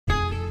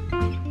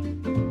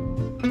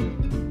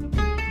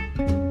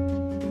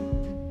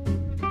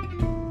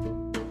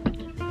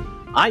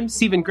I'm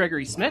Stephen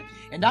Gregory Smith.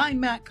 And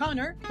I'm Matt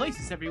Connor.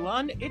 Places,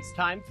 everyone. It's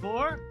time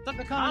for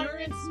the Connor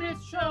and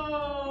Smith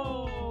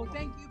Show.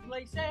 Thank you,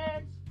 Places.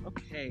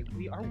 Okay,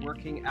 we are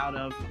working out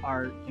of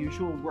our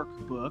usual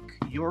workbook,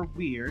 You're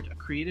Weird, a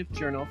creative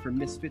journal for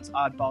misfits,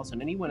 oddballs,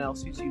 and anyone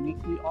else who's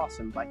uniquely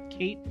awesome by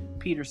Kate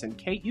Peterson.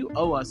 Kate, you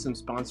owe us some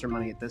sponsor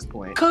money at this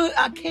point.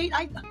 Kate,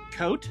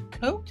 Coat?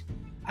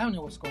 I don't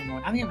know what's going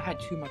on. I think I've had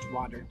too much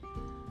water.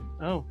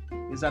 Oh,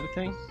 is that a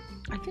thing?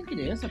 I think it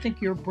is. I think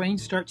your brain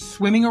starts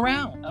swimming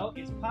around. Oh,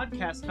 it's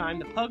podcast time.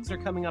 The pugs are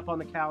coming up on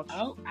the couch.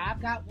 Oh,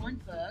 I've got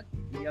one pug.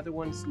 The other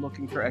one's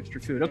looking for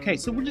extra food. Okay,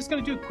 so we're just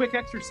going to do a quick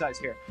exercise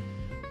here.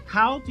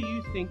 How do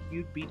you think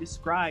you'd be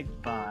described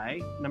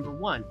by, number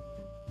one,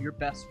 your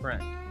best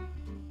friend?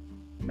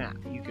 Matt,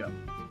 you go.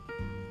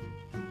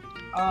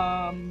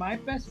 My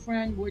best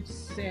friend would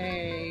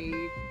say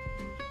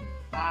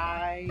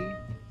I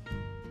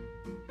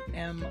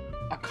am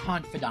a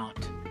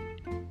confidant.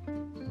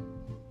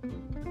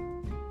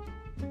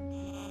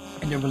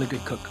 And a really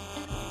good cook.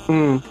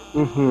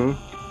 Mm-hmm.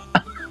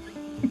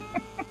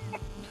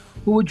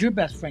 Who would your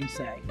best friend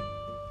say?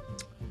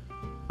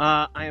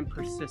 I am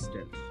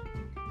persistent.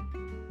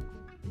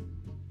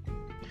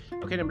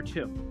 Okay, number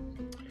two.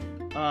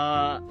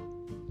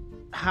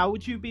 How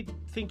would you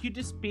think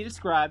you'd be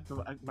described?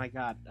 Oh, my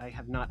God, I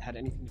have not had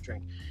anything to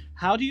drink.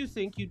 How do you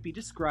think you'd be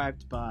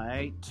described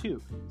by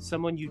two?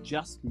 Someone you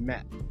just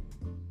met.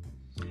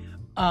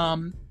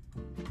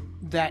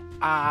 That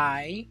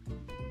I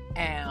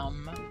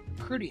am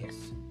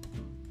courteous.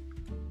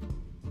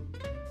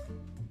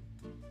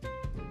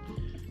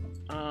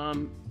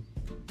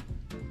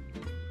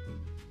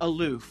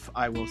 Aloof,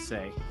 I will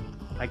say.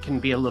 I can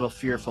be a little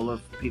fearful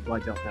of people I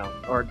don't know,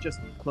 or just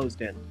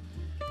closed in.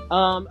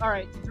 All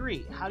right,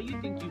 three. How do you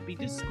think you'd be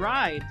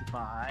described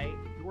by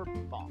your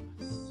boss?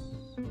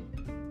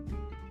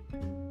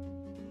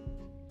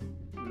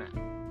 Matt.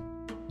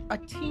 A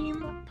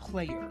team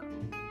player.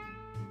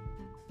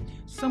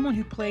 Someone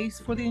who plays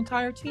for the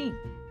entire team.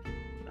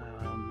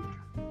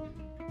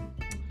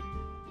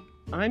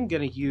 I'm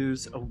going to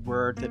use a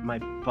word that my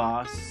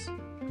boss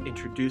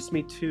introduced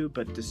me to,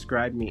 but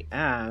described me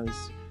as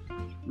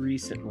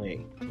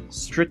recently.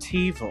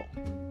 Stratival.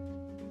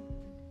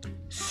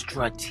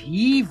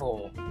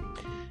 Stratival.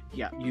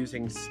 Yeah,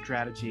 using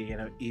strategy in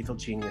an evil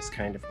genius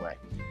kind of way.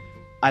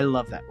 I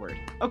love that word.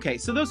 Okay,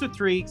 so those are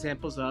three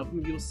examples of,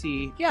 you'll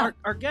see. Yeah.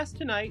 Our guest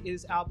tonight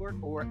is Albert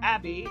or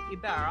Abby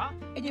Ybarra.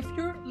 And if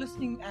you're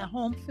listening at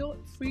home, feel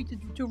free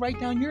to write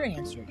down your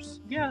answers.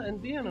 Yeah,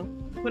 and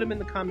put them in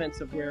the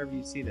comments of wherever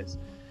you see this.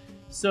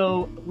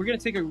 So we're going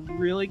to take a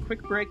really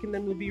quick break, and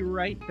then we'll be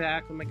right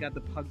back. Oh my God,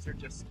 the pugs are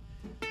just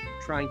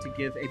trying to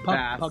give a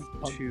bath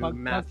to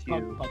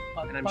Matthew.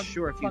 And I'm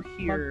sure if you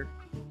hear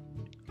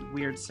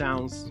weird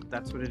sounds,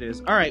 that's what it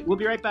is. All right, we'll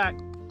be right back.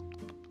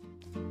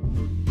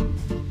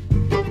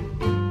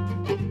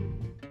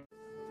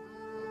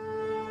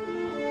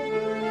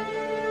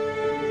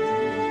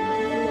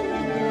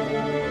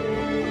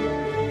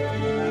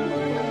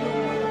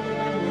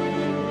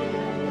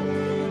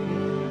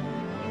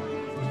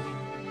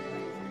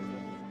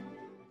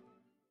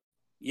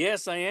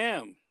 Yes, I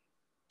am.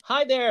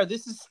 Hi there,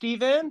 this is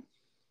Steven.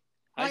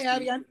 Hi,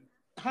 Abby. And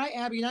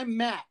I'm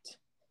Matt.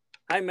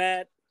 Hi,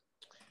 Matt.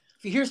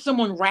 If you hear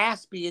someone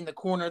raspy in the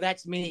corner,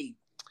 that's me.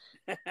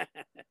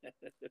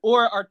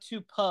 Or our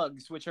two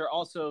pugs, which are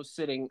also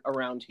sitting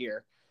around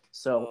here.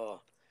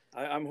 So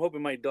I'm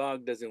hoping my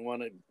dog doesn't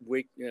want to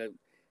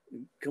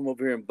come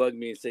over here and bug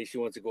me and say she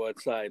wants to go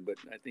outside, but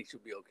I think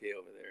she'll be okay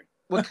over there.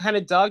 What kind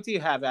of dog do you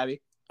have, Abby?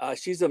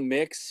 She's a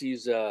mix.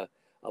 She's a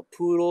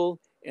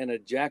poodle and a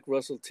Jack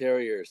Russell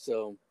Terrier.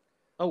 So,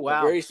 oh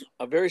wow,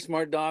 a very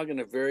smart dog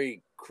and a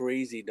very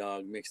crazy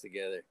dog mixed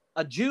together.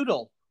 A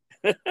Joodle,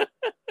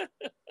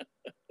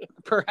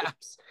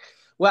 perhaps.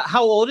 Well,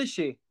 how old is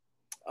she?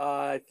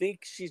 I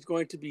think she's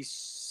going to be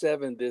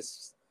 7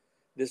 this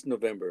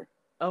November.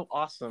 Oh,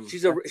 awesome!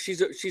 She's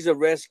a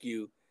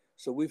rescue.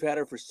 So we've had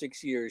her for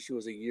 6 years. She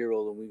was a year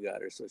old when we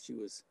got her. So she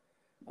was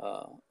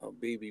a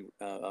baby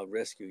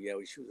rescue. Yeah,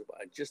 she was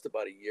just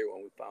about a year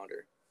when we found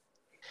her.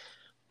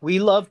 We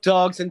love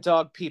dogs and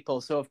dog people,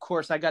 so of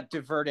course I got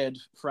diverted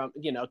from,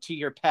 to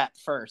your pet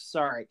first.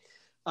 Sorry.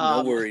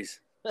 No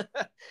worries.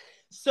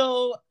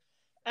 So,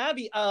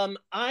 Abby,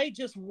 I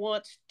just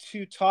want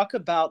to talk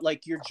about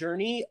like your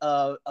journey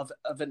of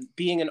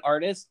being an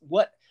artist.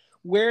 What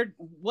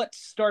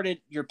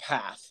started your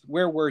path?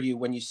 Where were you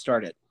when you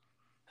started?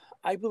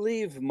 I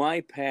believe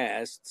my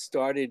past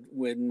started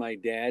when my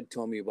dad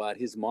told me about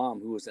his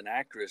mom, who was an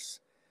actress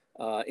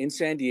in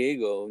San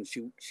Diego, and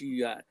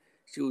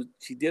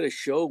she did a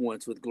show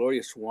once with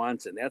Gloria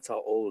Swanson. That's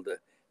how old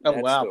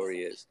that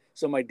story is.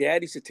 So my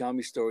dad used to tell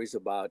me stories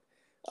about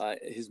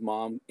his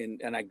mom,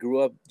 and I grew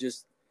up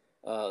just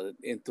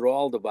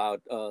enthralled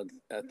about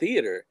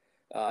theater.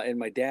 And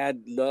my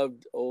dad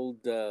loved old.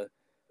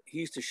 He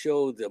used to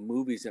show the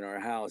movies in our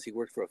house. He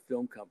worked for a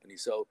film company,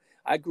 so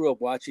I grew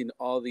up watching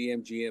all the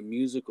MGM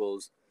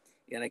musicals,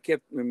 and I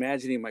kept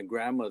imagining my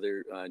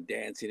grandmother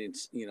dancing,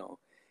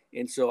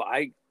 and so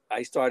I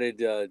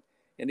started.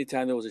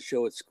 anytime there was a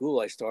show at school,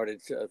 I started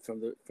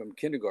from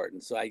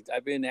kindergarten. So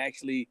I've been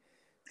actually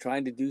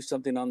trying to do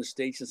something on the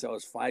stage since I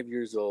was 5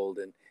 years old.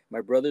 And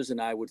my brothers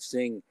and I would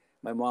sing.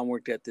 My mom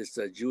worked at this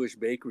Jewish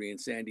bakery in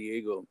San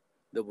Diego,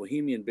 the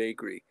Bohemian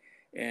Bakery,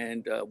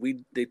 and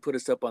they put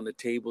us up on the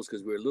tables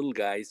because we were little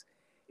guys,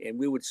 and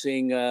we would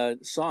sing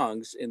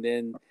songs, and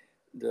then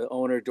the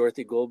owner,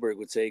 Dorothy Goldberg,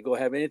 would say, "Go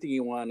have anything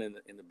you want in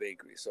the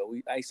bakery." So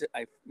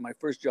my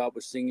first job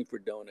was singing for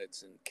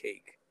donuts and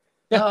cake.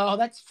 Oh,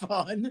 that's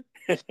fun.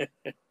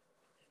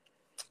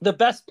 The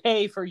best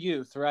pay for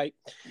youth, right?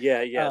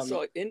 Yeah.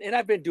 So and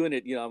I've been doing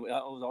it. I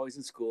was always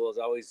in school. I was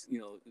always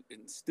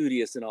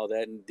studious and all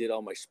that, and did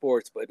all my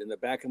sports. But in the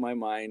back of my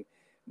mind,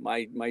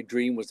 my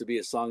dream was to be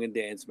a song and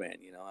dance man.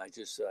 I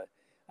just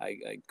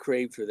I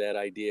craved for that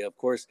idea. Of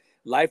course,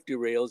 life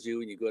derails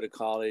you, and you go to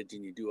college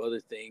and you do other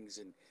things,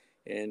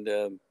 and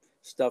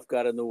stuff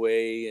got in the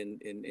way,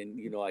 and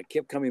I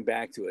kept coming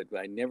back to it, but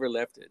I never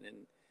left it, and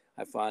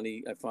I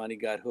finally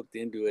got hooked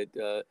into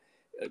it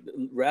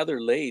rather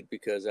late,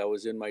 because I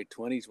was in my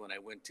 20s when I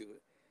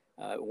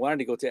wanted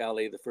to go to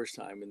LA the first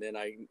time, and then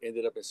I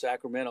ended up in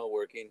Sacramento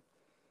working,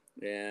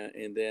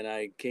 and then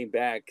I came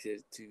back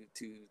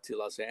to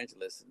Los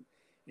Angeles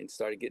and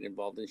started getting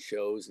involved in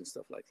shows and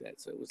stuff like that.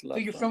 So it was a lot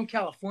of fun. So you're from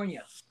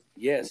California?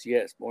 Yes,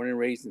 born and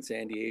raised in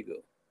San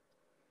Diego.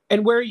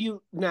 And where are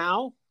you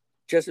now?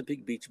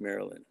 Chesapeake Beach,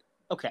 Maryland.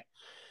 Okay.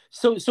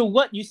 So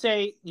what you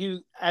say,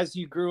 as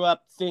you grew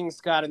up,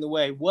 things got in the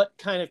way. What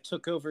kind of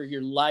took over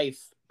your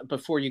life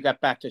before you got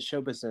back to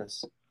show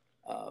business?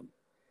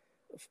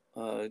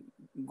 Going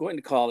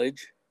to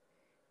college,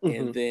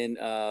 and then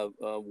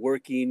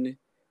working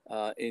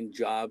in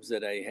jobs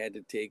that I had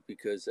to take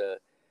because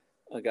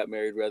I got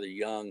married rather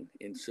young,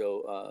 and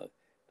so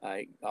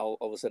I all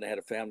of a sudden I had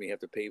a family, have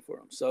to pay for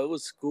them. So it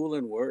was school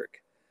and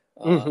work,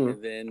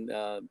 and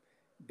then.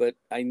 But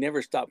I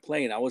never stopped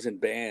playing. I was in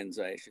bands,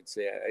 I should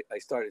say. I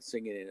started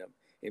singing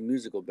in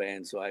musical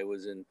bands. So I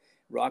was in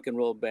rock and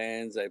roll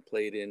bands. I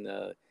played in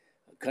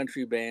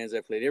country bands.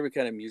 I played every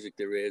kind of music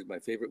there is. My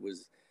favorite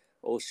was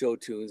old show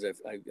tunes.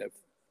 I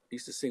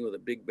used to sing with a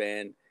big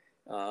band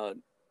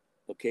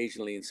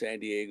occasionally in San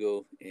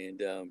Diego,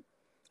 and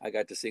I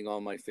got to sing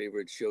all my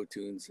favorite show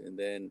tunes. And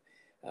then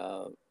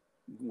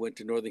went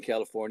to Northern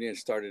California and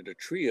started a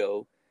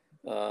trio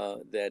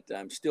that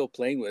I'm still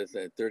playing with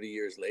 30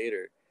 years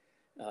later.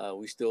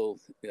 We still,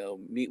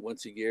 meet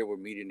once a year. We're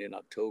meeting in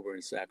October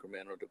in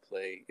Sacramento to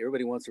play.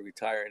 Everybody wants to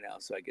retire now,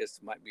 so I guess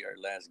it might be our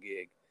last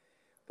gig.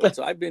 But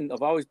so I've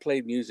always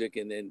played music,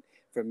 and then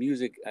from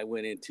music I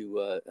went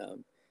into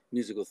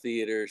musical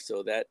theater.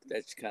 So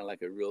that's kind of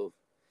like a real,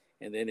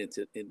 and then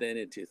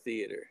into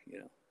theater,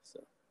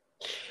 So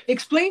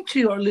Explain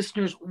to our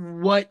listeners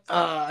what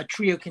a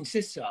trio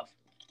consists of.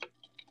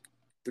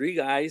 3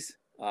 guys.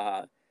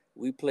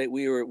 We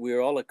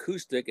were all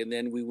acoustic, and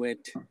then we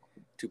went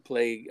to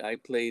play. I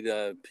played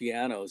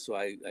piano, so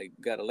I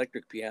got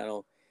electric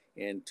piano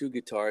and 2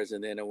 guitars,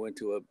 and then I went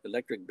to an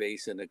electric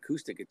bass and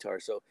acoustic guitar.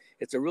 So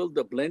it's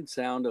the blend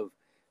sound of.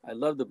 I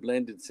love the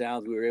blended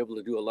sounds. We were able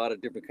to do a lot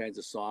of different kinds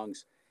of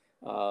songs.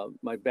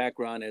 My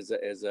background as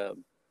a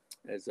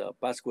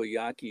Pasco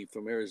Yaqui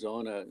from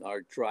Arizona,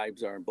 our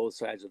tribes are on both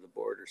sides of the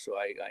border, so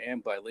I am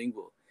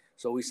bilingual.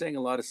 So we sang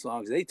a lot of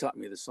songs. They taught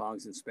me the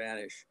songs in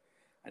Spanish.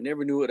 I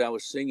never knew what I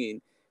was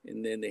singing,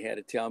 and then they had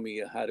to tell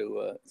me how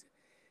to.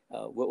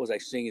 What was I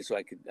singing so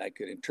I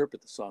could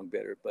interpret the song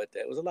better. But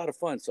it was a lot of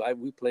fun. So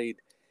we played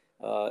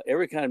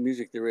every kind of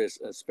music there is.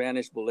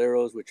 Spanish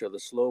boleros, which are the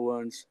slow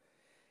ones.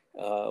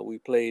 We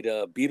played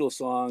Beatles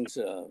songs,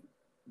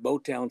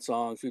 Motown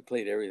songs. We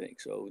played everything.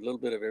 So a little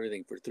bit of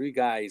everything. For 3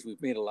 guys,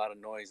 we've made a lot of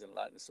noise and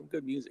some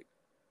good music.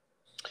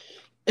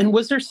 And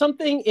was there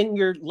something in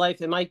your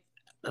life? Am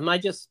I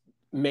just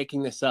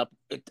making this up?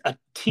 A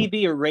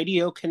TV or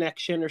radio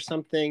connection or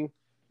something?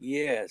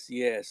 Yes.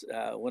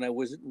 When I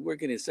was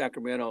working in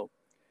Sacramento,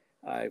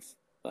 I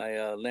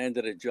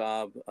landed a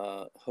job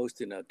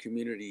hosting a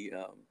community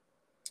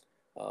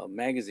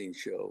magazine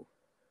show,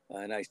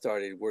 and I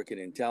started working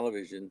in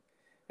television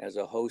as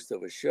a host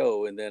of a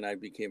show, and then I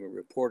became a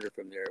reporter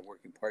from there,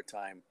 working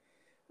part-time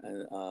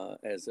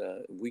as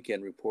a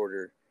weekend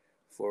reporter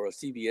for a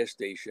CBS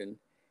station,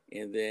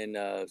 and then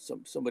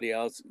somebody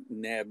else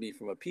nabbed me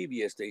from a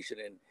PBS station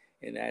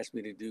and asked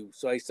me to do.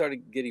 So I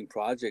started getting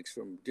projects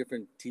from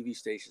different TV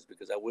stations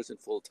because I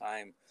wasn't full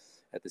time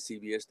at the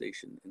CBS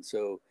station. And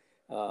so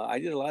I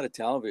did a lot of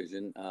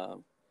television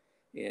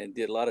and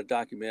did a lot of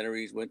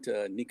documentaries, went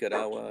to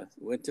Nicaragua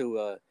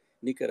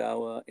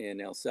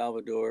and El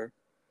Salvador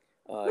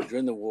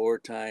during the war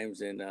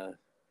times. And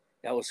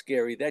that was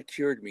scary. That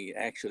cured me,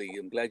 actually.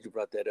 I'm glad you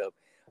brought that up.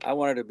 I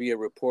wanted to be a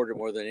reporter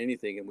more than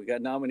anything. And we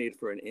got nominated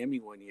for an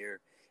Emmy one year.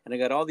 And I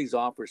got all these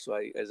offers. So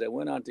as I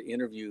went on to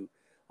interview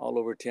all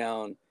over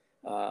town,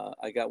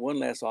 I got one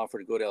last offer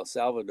to go to El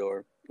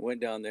Salvador. Went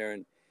down there,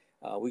 and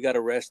we got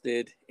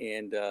arrested,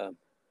 and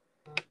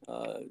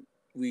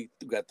we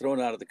got thrown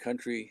out of the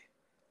country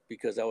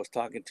because I was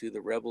talking to the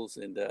rebels,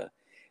 and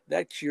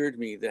that cured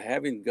me. The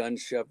having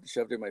guns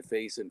shoved in my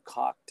face and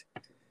cocked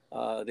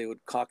They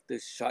would cock the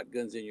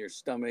shotguns in your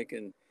stomach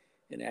and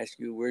ask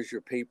you, where's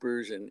your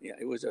papers? And yeah,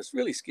 it was a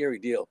really scary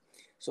deal.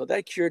 So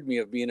that cured me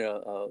of being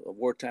a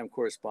wartime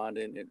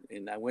correspondent.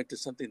 And I went to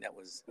something that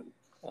was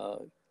uh,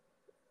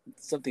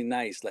 something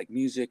nice, like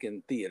music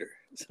and theater.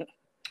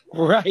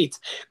 Right.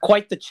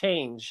 Quite the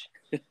change.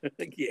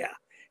 Yeah,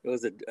 it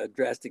was a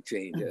drastic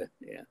change.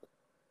 Yeah.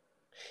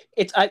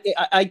 It's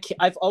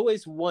I've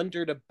always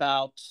wondered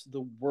about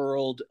the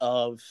world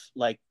of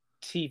like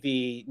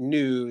TV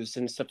news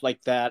and stuff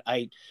like that.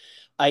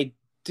 I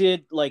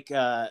did like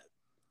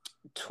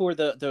tour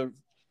the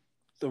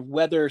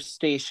weather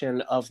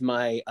station of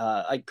my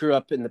I grew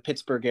up in the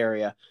Pittsburgh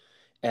area,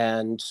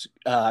 and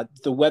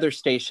the weather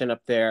station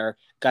up there,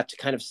 got to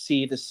kind of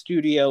see the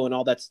studio and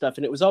all that stuff,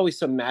 and it was always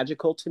so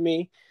magical to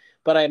me.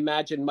 But I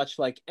imagine, much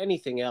like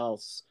anything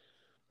else,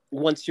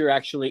 once you're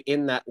actually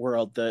in that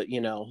world, the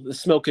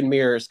smoke and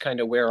mirrors kind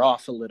of wear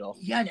off a little.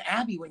 Yeah, and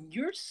Abby, when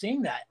you're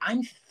saying that,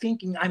 I'm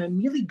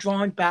immediately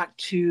drawn back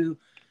to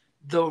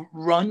the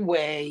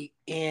runway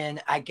in,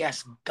 I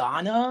guess,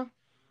 Ghana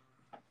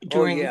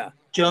during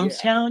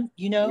Jonestown.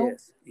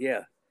 Yes,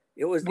 yeah.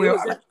 It was where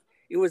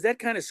it was that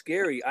kind of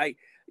scary.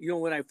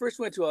 When I first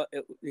went to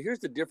here's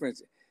the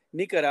difference.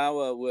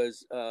 Nicaragua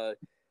was a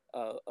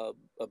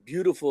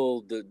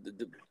beautiful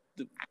the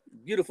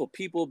beautiful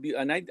people,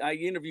 and I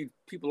interviewed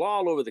people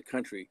all over the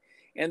country,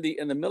 and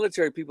the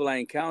military people I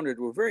encountered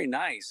were very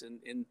nice.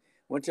 And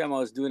one time I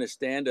was doing a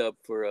stand up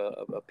for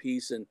a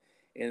piece, and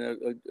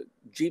a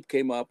jeep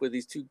came up with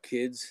these two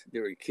kids. They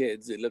were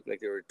kids. They looked like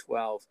they were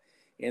 12,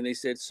 and they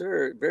said,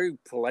 "Sir," very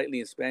politely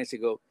in Spanish, they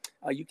go,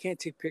 "You can't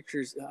take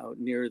pictures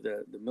near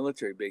the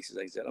military bases."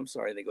 I said, "I'm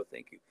sorry." They go,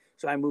 "Thank you."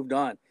 So I moved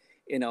on.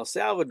 In El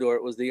Salvador,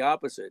 it was the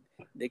opposite.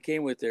 They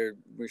came with their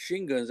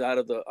machine guns out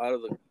of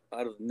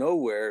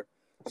nowhere,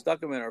 stuck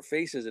them in our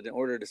faces, and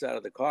ordered us out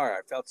of the car.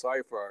 I felt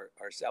sorry for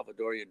our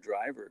Salvadorian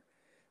driver,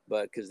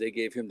 but because they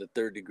gave him the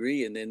third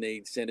degree, and then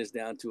they sent us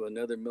down to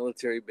another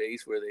military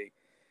base where they,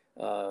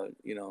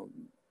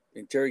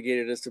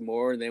 interrogated us some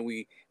more, and then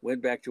we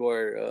went back to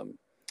our.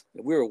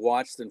 We were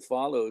watched and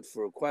followed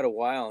for quite a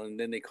while, and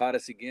then they caught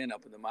us again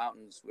up in the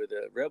mountains where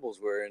the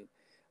rebels were, and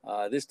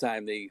this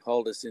time they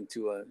hauled us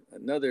into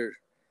another,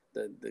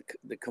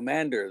 the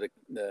commander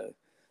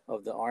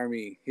of the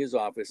army, his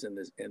office, in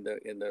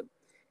the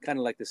kind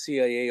of like the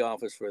CIA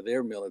office for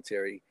their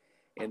military,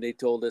 and they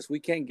told us, we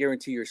can't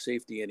guarantee your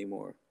safety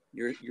anymore.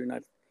 You're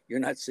not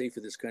safe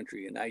in this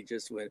country. And I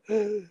just went,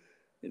 and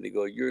they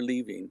go, you're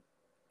leaving,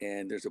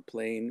 and there's a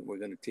plane. We're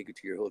going to take you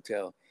to your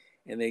hotel,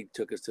 and they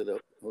took us to the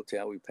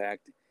hotel. We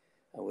packed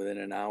within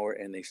an hour,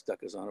 and they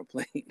stuck us on a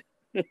plane.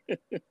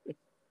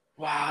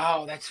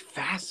 Wow, that's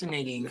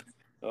fascinating.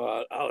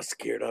 I was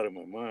scared out of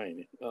my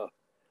mind.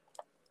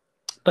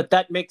 But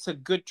that makes a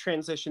good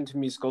transition to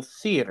musical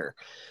theater.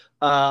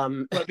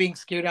 What, being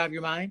scared out of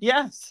your mind?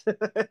 Yes.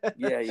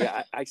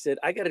 Yeah. I said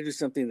I got to do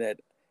something that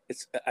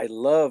I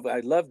love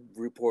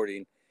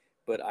reporting,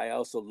 but I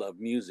also love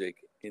music,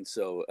 and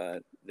so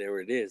there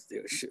it is.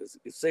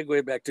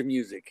 Segue back to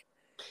music.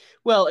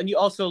 Well, and you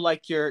also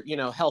like your,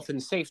 health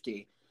and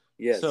safety.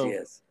 Yes, so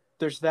yes.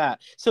 There's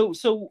that. So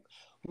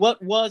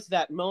what was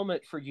that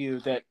moment for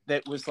you that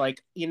was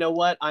like, you know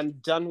what, I'm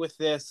done with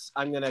this.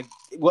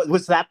 What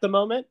was that, the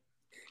moment?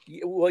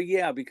 Well,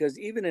 yeah, because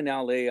even in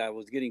LA, I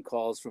was getting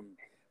calls from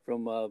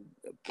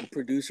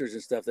producers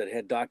and stuff that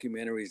had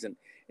documentaries, and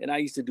I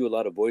used to do a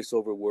lot of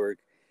voiceover work,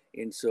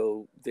 and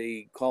so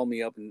they called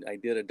me up, and I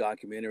did a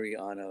documentary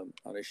on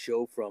a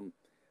show from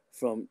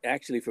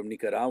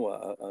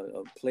Nicaragua.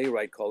 A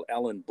playwright called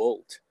Alan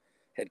Bolt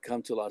had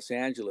come to Los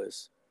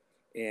Angeles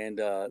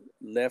and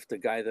left a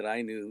guy that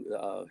I knew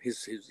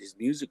his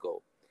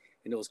musical,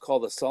 and it was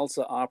called the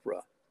Salsa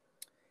Opera.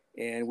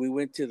 And we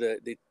went to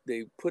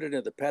they put it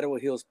at the Padua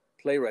Hills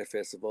Playwright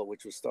Festival,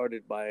 which was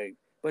started by a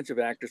bunch of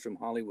actors from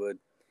Hollywood.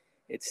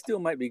 It still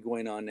might be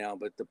going on now,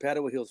 but the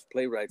Padua Hills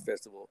Playwright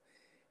Festival,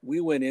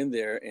 we went in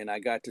there and I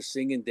got to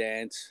sing and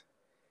dance,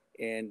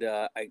 and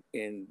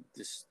it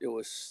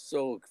was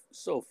so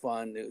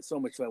fun. It was so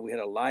much fun. We had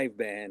a live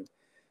band,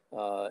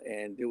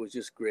 and it was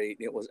just great.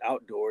 It was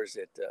outdoors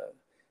at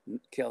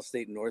Cal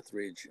State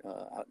Northridge.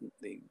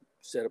 They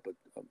set up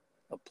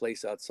a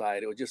place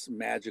outside. It was just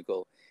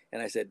magical.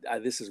 And I said,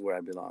 this is where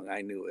I belong.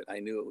 I knew it.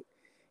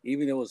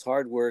 Even though it was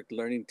hard work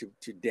learning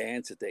to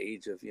dance at the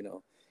age of,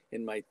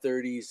 in my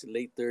 30s,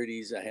 late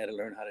 30s, I had to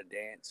learn how to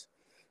dance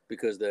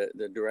because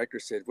the director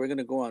said, we're going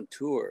to go on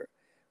tour,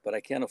 but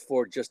I can't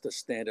afford just a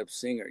stand-up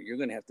singer. You're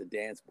going to have to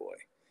dance, boy.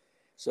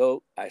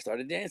 So I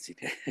started dancing.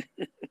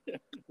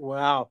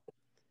 Wow.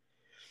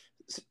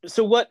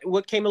 So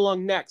what came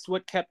along next?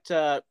 What kept,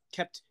 so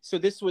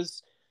this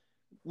was,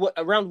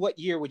 around what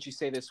year would you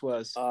say this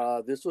was?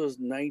 This was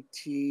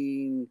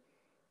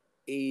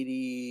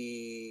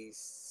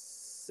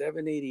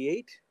 1987,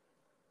 88.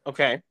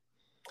 Okay.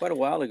 Quite a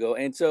while ago.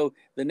 And so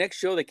the next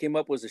show that came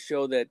up was a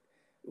show that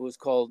was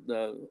called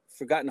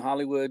Forgotten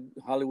Hollywood,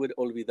 Hollywood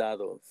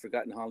Olvidado,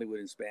 Forgotten Hollywood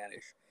in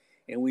Spanish.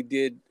 And we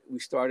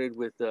started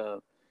with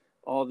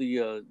all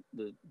the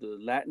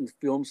Latin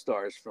film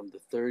stars from the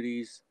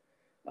 30s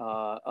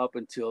up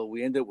until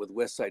we ended up with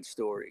West Side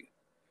Story.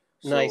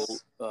 So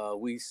Nice. I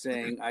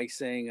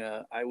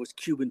was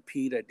Cuban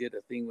Pete. I did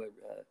a thing with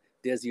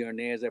Desi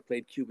Arnaz. I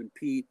played Cuban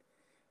Pete,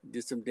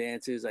 did some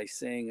dances. I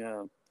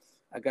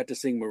got to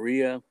sing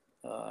Maria,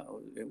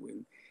 and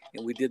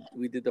we did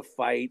the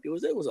fight. It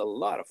was a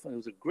lot of fun. It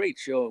was a great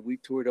show. We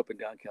toured up and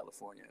down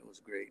California. It was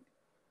great.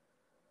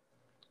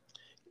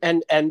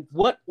 And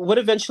what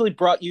eventually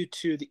brought you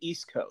to the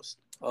East Coast?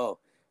 Oh,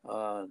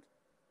 uh,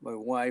 my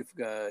wife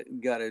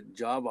got a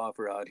job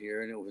offer out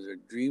here, and it was a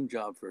dream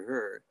job for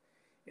her.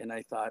 And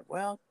I thought,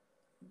 well,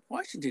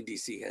 Washington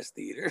D.C. has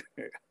theater.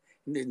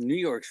 New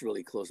York's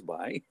really close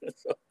by,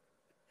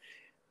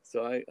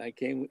 so I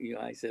came.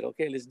 I said,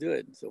 okay, let's do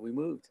it. So we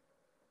moved.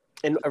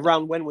 And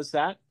around when was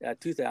that?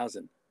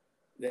 2000.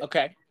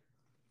 Okay.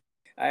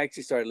 I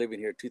actually started living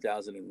here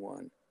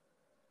 2001.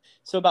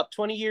 So about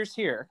 20 years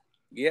here.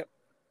 Yep.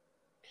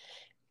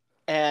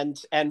 And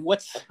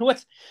what's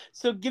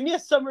so give me a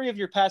summary of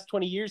your past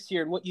 20 years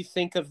here and what you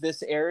think of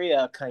this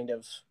area kind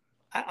of.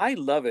 I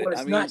love it. Well,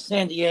 it's not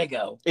San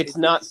Diego. It's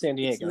not San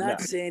Diego. It's not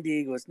San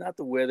Diego. It's not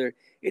the weather.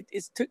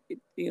 It's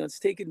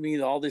taken me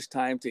all this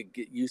time to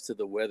get used to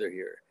the weather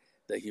here,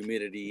 the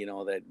humidity and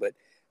all that. But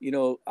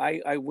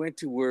I went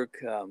to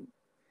work.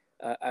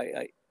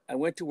 I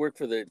went to work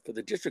for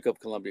the District of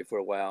Columbia for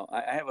a while.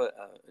 I have an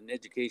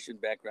education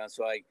background,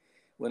 so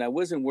when I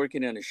wasn't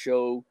working on a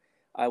show,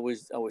 I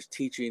was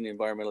teaching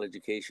environmental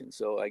education.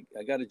 So I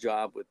got a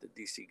job with the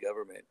DC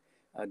government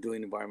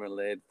doing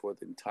environmental ed for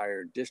the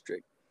entire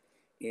district.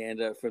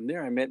 And from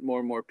there, I met more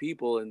and more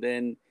people. And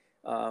then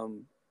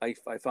I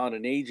found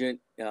an agent.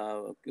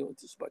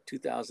 It's about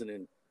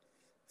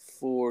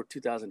 2004,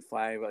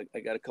 2005. I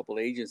got a couple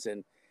agents,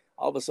 and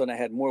all of a sudden, I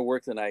had more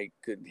work than I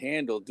could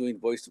handle doing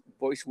voice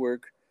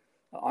work,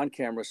 on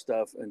camera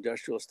stuff,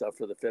 industrial stuff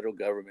for the federal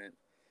government.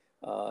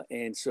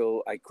 And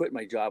so I quit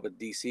my job at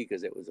DC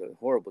because it was a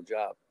horrible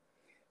job,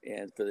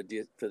 and for the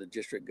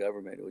district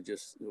government, it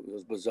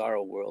was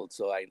bizarro world.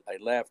 So I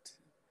left.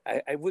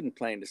 I wouldn't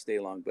plan to stay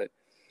long, but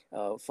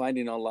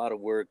finding a lot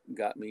of work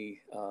got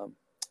me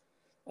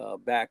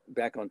back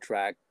on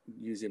track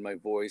using my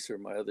voice or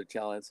my other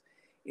talents.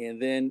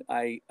 And then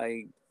I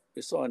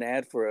saw an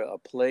ad for a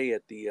play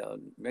at the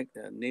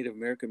Native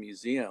American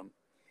Museum,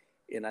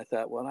 and I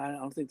thought, well, I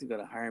don't think they're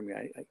going to hire me.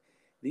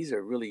 These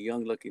are really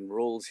young-looking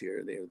roles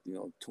here. They're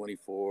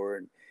 24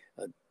 and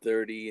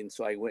 30, and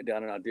so I went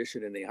down and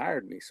auditioned, and they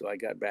hired me. So I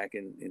got back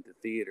into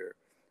theater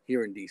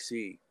here in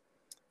DC,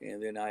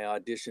 and then I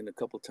auditioned a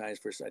couple times.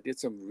 First, I did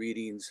some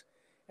readings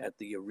at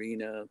the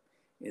arena,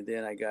 and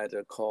then I got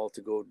a call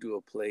to go do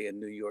a play in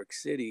New York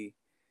City,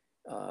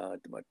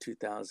 about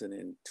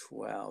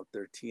 2012,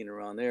 13,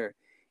 around there.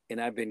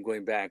 And I've been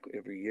going back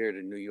every year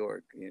to New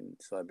York, and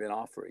so I've been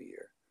off for a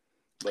year.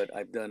 But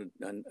I've done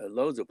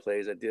loads of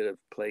plays. I did a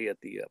play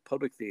at the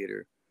Public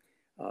Theater.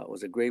 It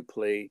was a great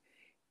play.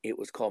 It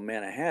was called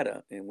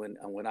Mannahatta, and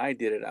when I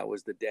did it, I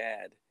was the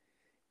dad.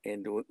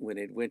 And when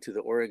it went to the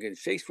Oregon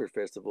Shakespeare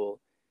Festival,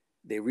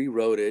 they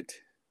rewrote it,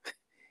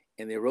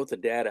 and they wrote the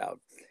dad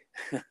out.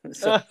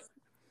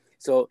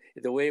 So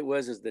the way it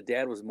was is the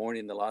dad was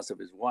mourning the loss of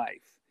his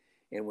wife,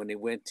 and when they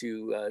went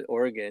to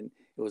Oregon,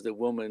 it was the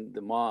woman,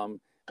 the mom,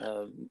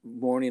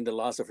 mourning the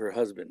loss of her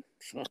husband.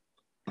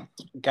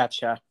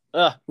 Gotcha.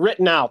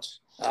 Written out.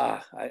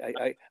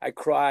 I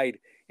cried,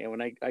 and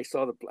when I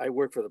saw I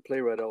work for the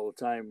playwright all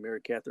the time, Mary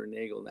Catherine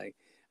Nagel, and I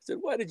said,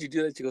 "Why did you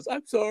do that?" She goes,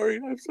 "I'm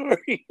sorry. I'm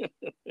sorry."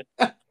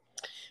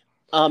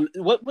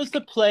 What was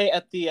the play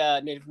at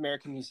the Native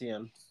American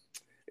Museum?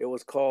 It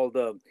was called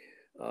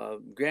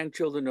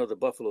 "Grandchildren of the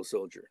Buffalo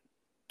Soldier"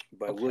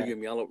 by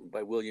William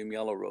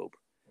Yellowrobe.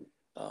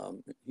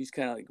 He's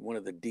kind of like one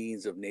of the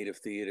deans of Native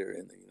theater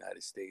in the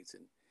United States,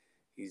 and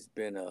he's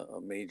been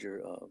a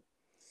major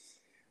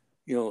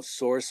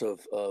source of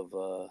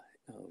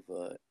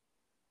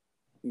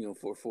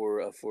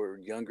for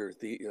younger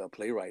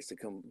playwrights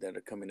that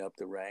are coming up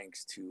the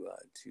ranks to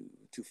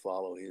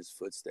follow his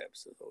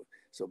footsteps.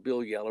 So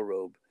Bill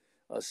Yellowrobe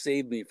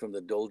saved me from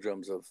the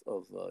doldrums of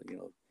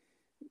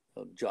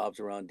jobs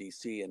around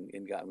DC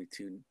and got me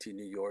to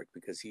New York,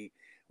 because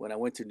when I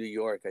went to New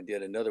York, I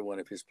did another one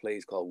of his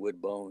plays called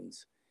Wood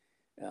Bones,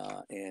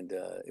 and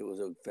it was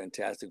a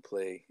fantastic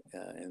play,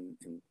 and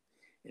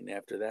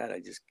after that I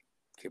just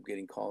kept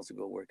getting calls to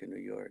go work in New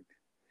York.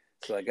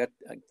 So I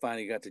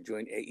finally got to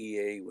join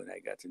AEA when I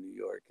got to New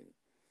York, and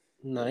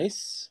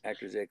nice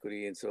Actors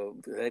Equity. And so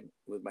that,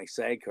 with my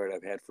SAG card,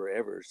 I've had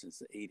forever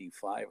since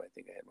 '85. I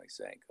think I had my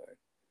SAG card.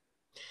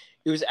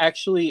 It was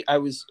actually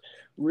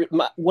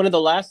one of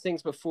the last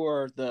things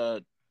before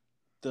the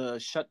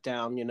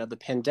shutdown, the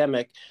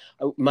pandemic.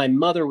 My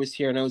mother was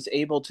here, and I was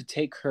able to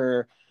take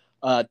her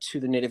to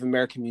the Native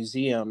American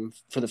Museum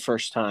for the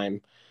first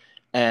time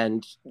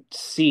and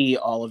see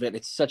all of it.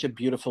 It's such a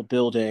beautiful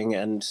building,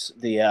 and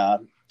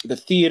the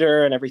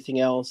theater and everything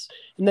else.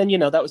 And then,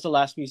 that was the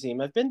last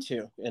museum I've been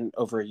to in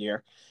over a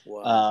year.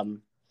 Wow.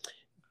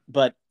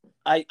 But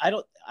I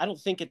don't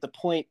think at the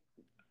point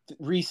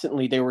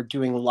recently they were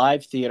doing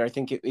live theater. I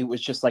think it was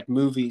just like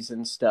movies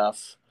and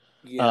stuff.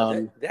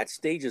 Yeah, that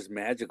stage is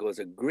magical. It's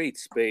a great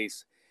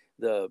space.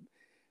 The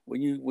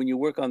when you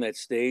work on that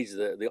stage,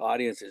 the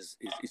audience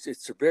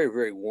it's a very,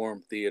 very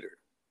warm theater,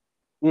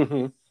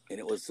 Mm-hmm. and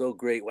it was so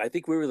great. I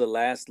think we were the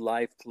last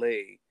live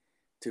play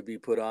to be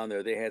put on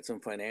there. They had some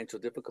financial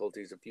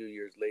difficulties a few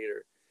years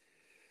later,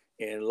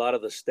 and a lot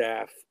of the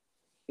staff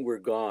were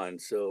gone.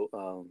 So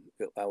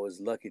I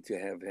was lucky to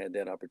have had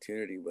that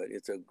opportunity. But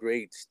it's a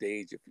great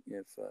stage if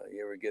you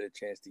ever get a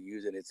chance to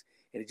use it.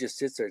 And it just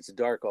sits there. It's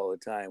dark all the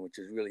time, which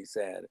is really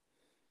sad.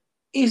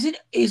 Is it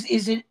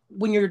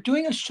when you're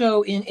doing a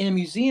show in a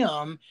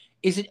museum?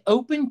 Is it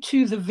open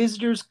to the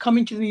visitors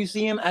coming to the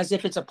museum as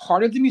if it's a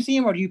part of the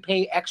museum, or do you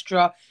pay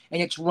extra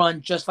and it's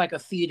run just like a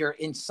theater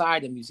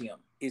inside a museum?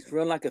 It's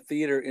run like a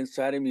theater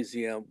inside a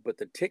museum, but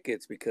the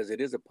tickets, because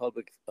it is a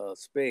public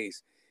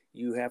space,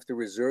 you have to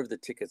reserve the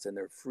tickets and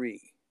they're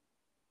free.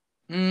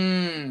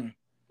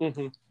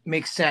 Mm-hmm.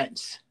 Makes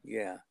sense.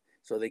 Yeah,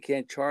 so they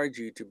can't charge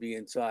you to be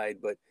inside,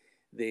 but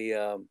they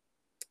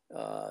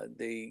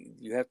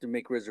you have to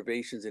make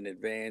reservations in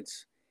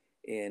advance,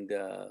 and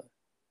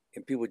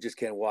people just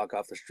can't walk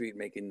off the street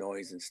making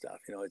noise and stuff.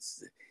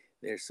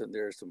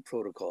 There's some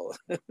protocol.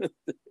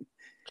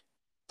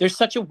 There's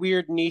such a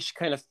weird niche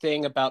kind of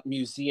thing about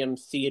museum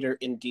theater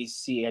in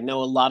DC. I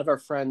know a lot of our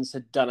friends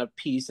had done a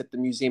piece at the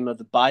Museum of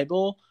the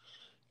Bible.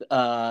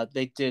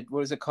 They did, what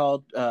was it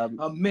called?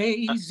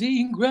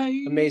 Amazing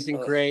Grace. Amazing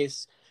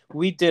Grace.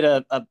 We did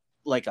a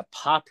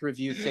pop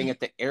review thing at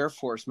the Air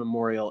Force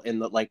Memorial in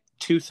the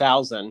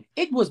 2000.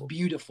 It was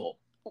beautiful.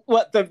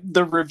 What,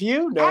 the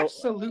review? No,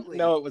 absolutely.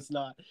 No, it was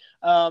not.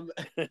 And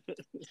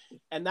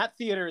that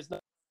theater is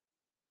not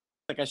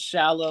like a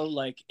shallow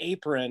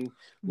apron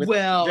with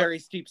very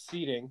steep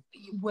seating.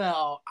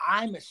 Well,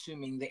 I'm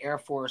assuming the Air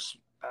Force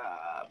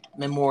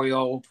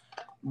Memorial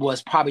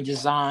was probably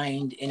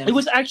designed in it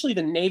was actually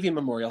the Navy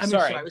Memorial.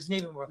 Sorry, it was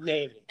Navy Memorial.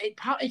 Navy.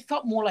 It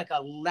felt more like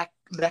a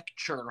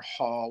lecture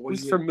hall. It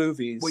was for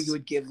movies. Where you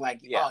would give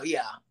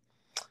yeah.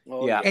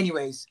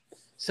 Anyways,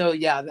 so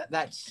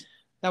that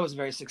was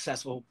very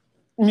successful.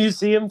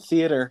 Museum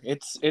theater.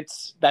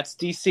 That's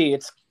DC.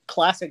 It's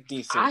classic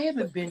DC. I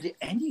haven't been to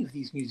any of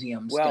these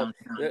museums. Well,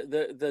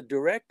 the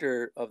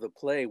director of the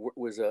play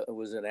was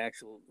in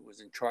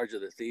charge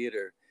of the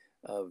theater,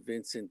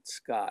 Vincent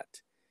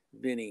Scott,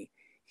 Vinny.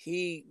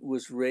 He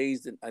was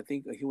raised, and I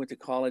think he went to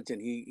college,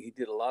 and he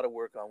did a lot of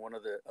work on one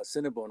of the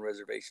Cinnabon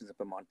reservations up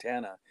in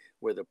Montana,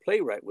 where the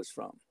playwright was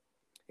from,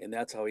 and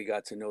that's how he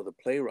got to know the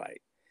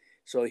playwright.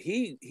 So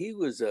he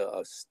was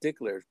a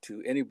stickler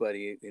to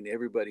anybody and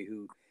everybody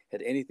who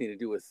had anything to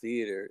do with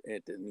theater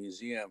at the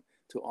museum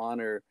to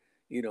honor,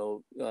 and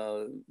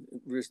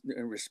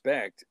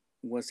respect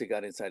once they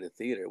got inside the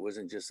theater. It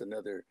wasn't just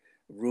another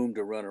room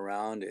to run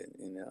around in.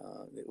 And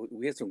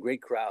we had some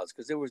great crowds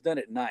because it was done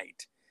at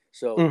night.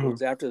 So it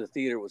was after the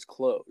theater was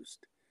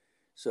closed.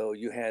 So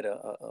you had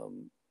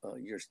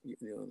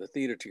the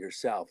theater to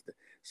yourself.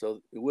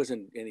 So it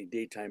wasn't any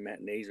daytime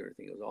matinees or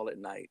anything. It was all at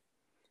night.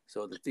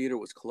 So the theater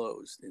was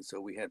closed. And so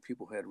we had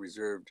people who had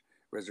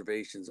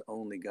reservations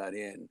only got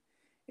in.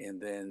 And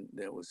then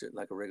there was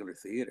like a regular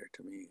theater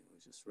to me. It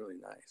was just really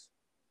nice.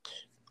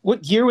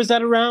 What year was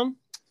that around?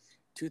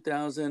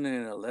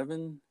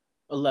 2011.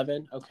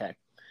 11. Okay.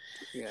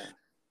 Yeah.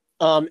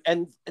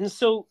 And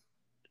so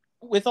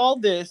with all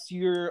this,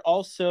 you're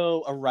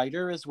also a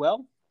writer as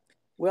well?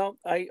 Well,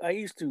 I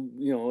used to,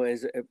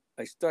 as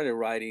I started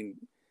writing,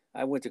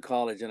 I went to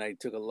college and I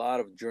took a lot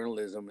of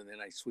journalism and then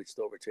I switched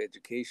over to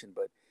education.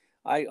 But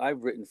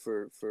I've written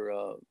for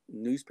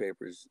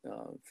newspapers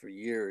for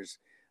years.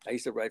 I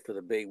used to write for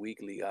the Bay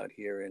Weekly out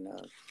here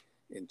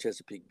in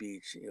Chesapeake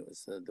Beach. It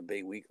was the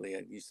Bay Weekly.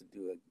 I used to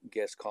do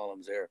guest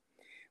columns there.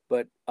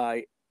 But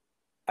I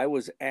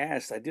was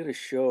asked, I did a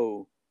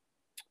show.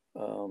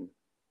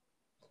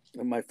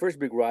 My first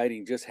big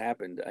writing just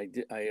happened. I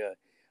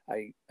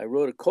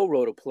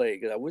co-wrote a play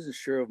because I wasn't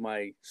sure of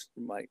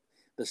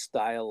the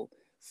style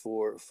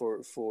for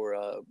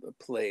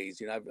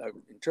plays. I've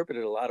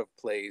interpreted a lot of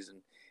plays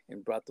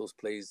and brought those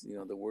plays,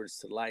 the words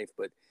to life.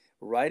 But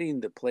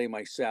writing the play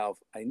myself,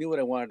 I knew what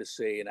I wanted to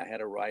say, and I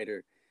had a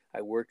writer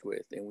I worked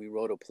with, and we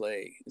wrote a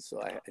play.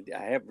 So I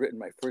have written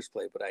my first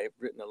play, but I have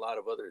written a lot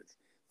of other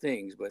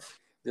things. But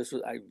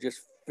I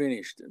just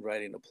finished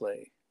writing a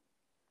play.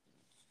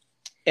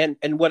 And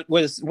what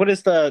does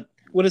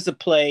the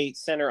play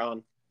center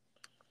on?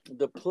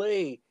 The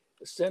play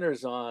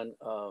centers on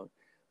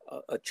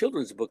a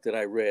children's book that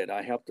I read.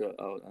 I helped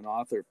an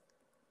author,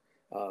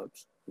 a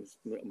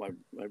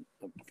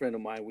friend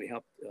of mine. We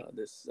helped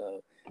this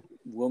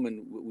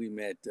woman we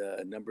met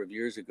a number of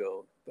years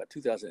ago, about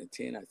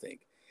 2010, I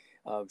think.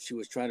 She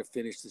was trying to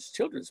finish this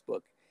children's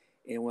book,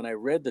 and when I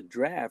read the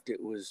draft,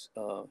 it was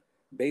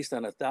based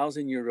on a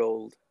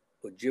 1,000-year-old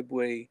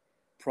Ojibwe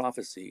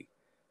prophecy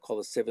called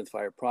the Seventh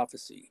Fire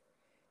Prophecy.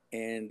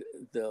 And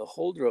the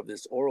holder of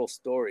this oral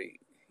story,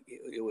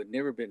 it would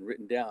never been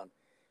written down.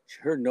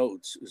 Her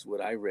notes is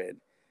what I read.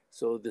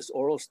 So this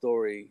oral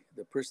story,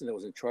 the person that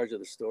was in charge of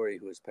the story,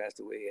 who has passed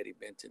away, Eddie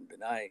Benton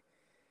Benai,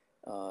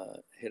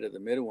 head of the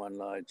Midwan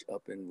Lodge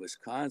up in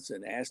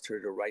Wisconsin, asked her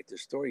to write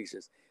this story. He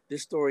says,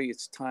 this story,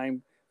 it's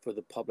time for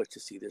the public to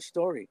see this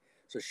story.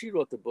 So she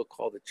wrote the book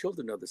called The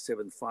Children of the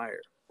Seventh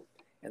Fire.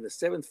 And the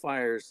seven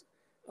fires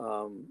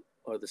are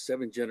the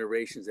seven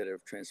generations that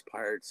have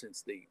transpired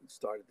since they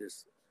started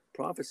this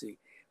prophecy.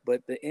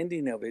 But the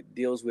ending of it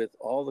deals with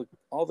all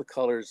the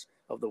colors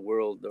of the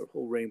world, the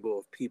whole rainbow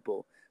of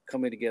people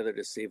coming together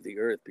to save the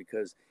earth,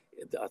 because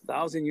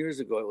 1,000 years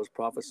ago it was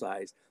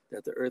prophesied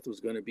that the earth was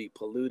going to be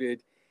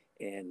polluted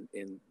and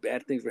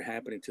bad things were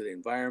happening to the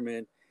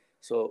environment.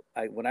 So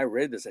when I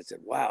read this, I said,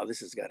 wow, this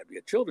has got to be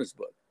a children's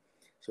book.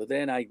 So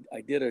then I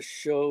did a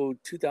show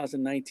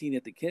 2019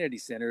 at the Kennedy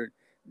Center,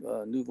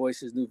 New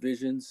Voices, New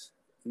Visions,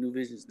 New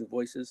Visions, New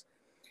Voices.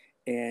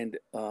 And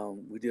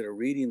we did a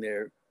reading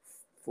there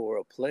for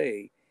a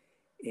play.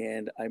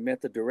 And I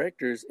met the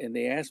directors, and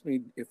they asked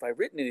me if I'd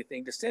written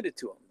anything to send it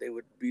to them. They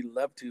would be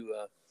love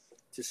to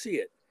see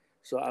it.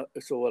 So I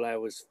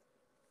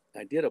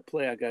did a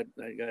play. I got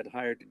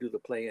hired to do the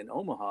play in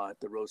Omaha at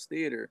the Rose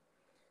Theater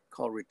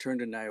called Return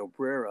to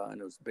Ybarra,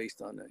 and it was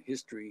based on a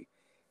history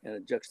and a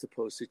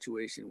juxtaposed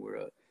situation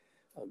where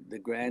the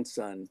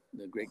grandson,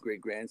 the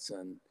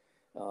great-great-grandson,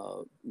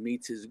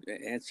 meets his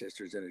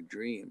ancestors in a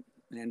dream.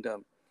 And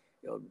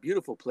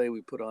beautiful play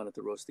we put on at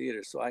the Rose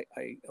Theater. So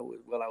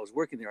while I was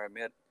working there, I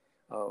met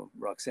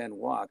Roxanne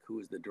Walk, who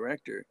was the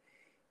director,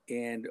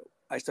 and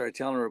I started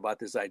telling her about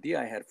this idea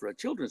I had for a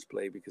children's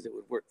play because it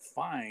would work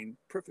fine,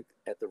 perfect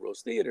at the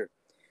Rose Theater.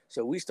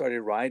 So we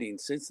started writing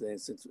since then,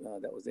 since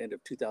that was the end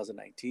of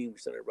 2019, we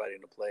started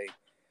writing a play,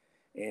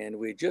 and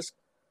we just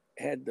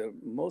had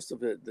most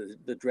of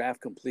the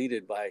draft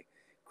completed by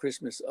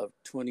Christmas of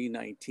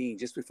 2019,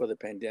 just before the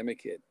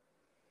pandemic hit.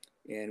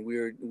 And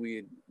we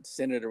had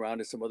sent it around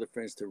to some other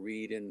friends to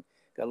read and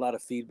got a lot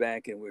of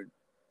feedback, and we're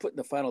putting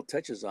the final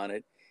touches on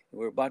it, and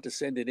we're about to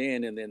send it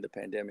in, and then the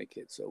pandemic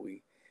hit. So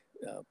we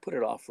put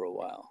it off for a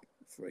while,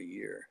 for a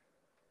year.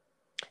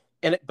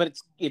 But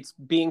it's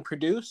being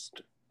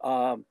produced.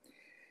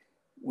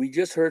 We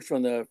just heard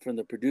from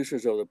the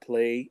producers of the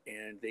play,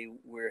 and they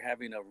were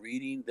having a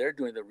reading. They're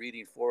doing the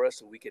reading for us,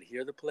 so we could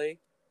hear the play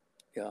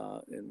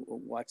and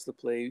watch the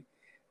play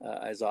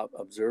as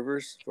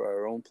observers for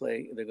our own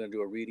play. They're going to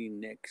do a reading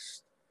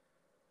next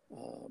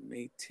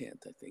May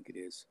 10th, I think it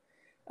is,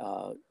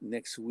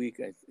 next week,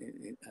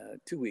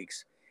 2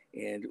 weeks,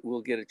 and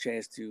we'll get a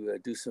chance to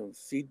do some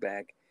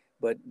feedback.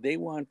 But they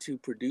want to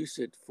produce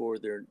it for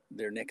their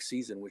next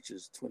season, which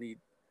is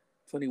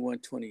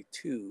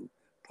 2021-22,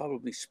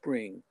 probably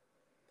spring,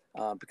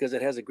 because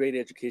it has a great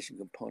education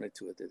component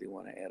to it that they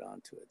want to add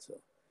on to it.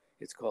 So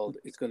it's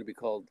going to be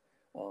called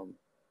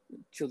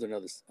Children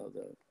of the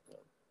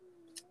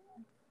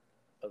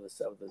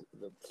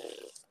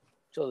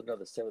Children of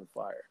the Seventh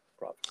Fire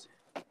prophecy.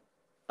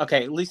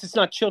 Okay, at least it's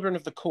not Children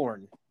of the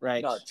Corn,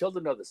 right? No,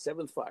 Children of the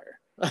Seventh Fire.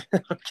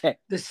 Okay.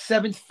 The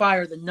seventh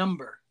fire, the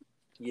number.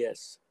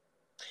 Yes.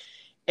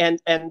 And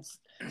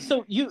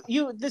so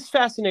you this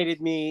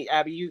fascinated me,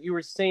 Abby. You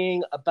were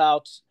saying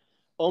about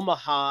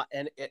Omaha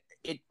and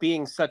it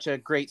being such a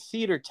great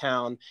theater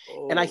town.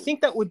 Oh. And I think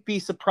that would be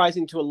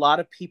surprising to a lot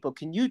of people.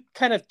 Can you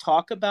kind of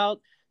talk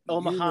about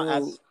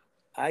Omaha?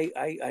 I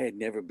had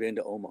never been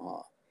to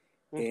Omaha,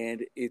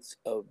 and it's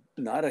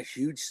not a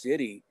huge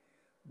city,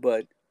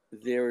 but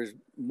there's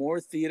more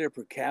theater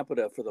per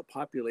capita for the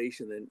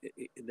population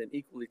than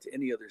equally to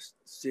any other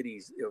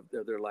cities of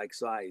their like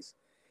size.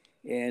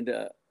 And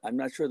I'm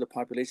not sure the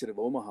population of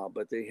Omaha,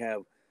 but they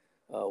have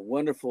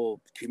wonderful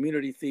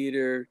community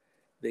theater.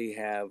 They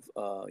have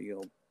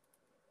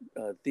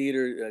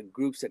theater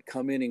groups that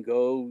come in and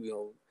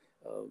go.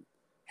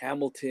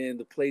 Hamilton,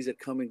 the plays that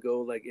come and go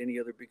like any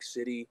other big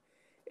city.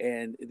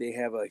 And they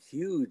have a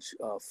huge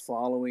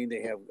following.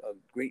 They have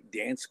great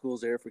dance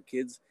schools there for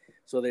kids.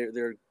 So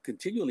they're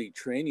continually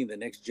training the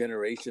next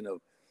generation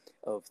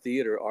of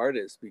theater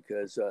artists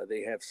because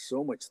they have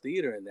so much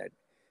theater in that.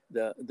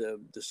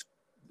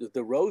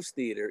 The Rose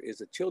Theater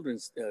is a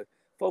children's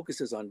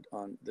focuses on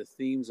the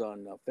themes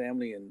on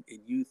family and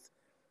youth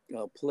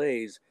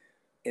plays,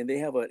 and they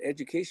have an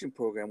education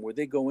program where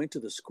they go into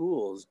the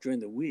schools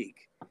during the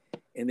week,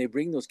 and they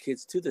bring those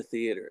kids to the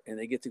theater, and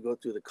they get to go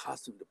through the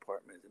costume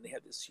department, and they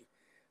have this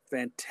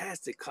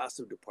fantastic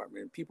costume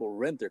department, and people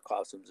rent their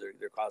costumes.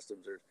 Their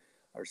costumes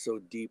are so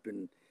deep,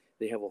 and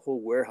they have a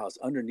whole warehouse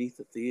underneath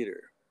the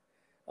theater.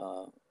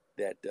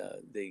 That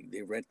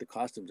they rent the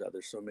costumes out.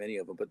 There's so many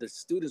of them, but the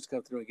students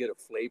come through and get a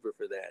flavor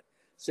for that,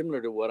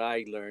 similar to what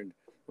I learned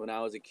when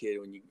I was a kid.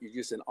 When you're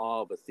just in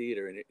awe of a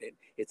theater, and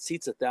it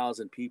seats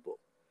 1,000 people.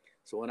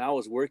 So when I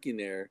was working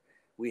there,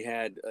 we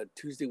had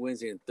Tuesday,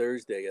 Wednesday, and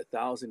Thursday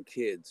 1,000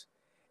 kids,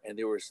 and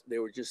they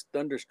were just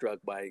thunderstruck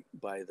by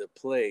the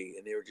play,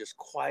 and they were just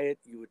quiet.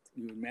 You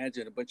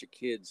imagine a bunch of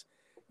kids,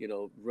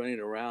 running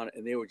around,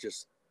 and they were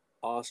just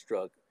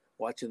awestruck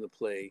watching the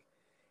play.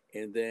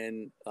 And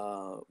then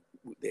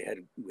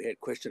we had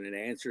question and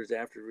answers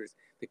afterwards.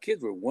 The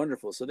kids were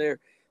wonderful. So they're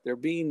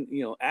being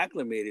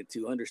acclimated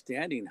to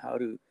understanding how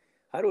to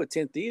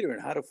attend theater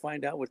and how to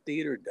find out what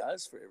theater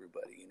does for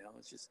everybody.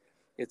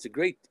 it's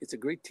a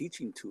great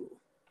teaching tool.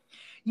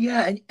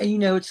 Yeah, and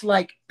it's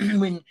like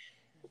when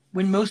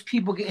most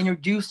people get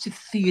introduced to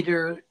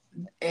theater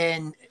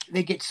and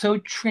they get so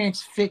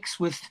transfixed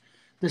with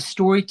the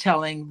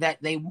storytelling that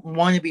they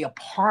want to be a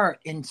part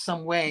in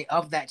some way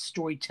of that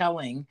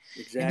storytelling.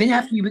 Exactly. And then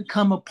after you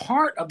become a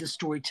part of the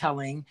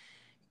storytelling,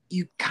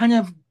 you kind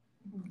of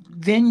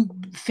then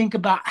think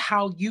about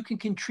how you can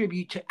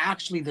contribute to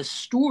actually the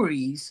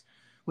stories,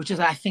 which is,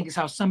 I think, is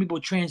how some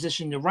people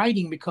transition to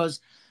writing,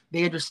 because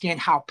they understand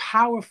how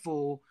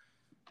powerful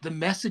the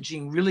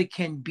messaging really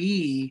can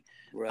be.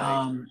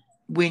 Right.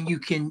 When you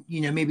can,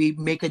 maybe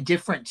make a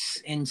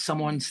difference in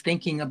someone's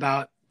thinking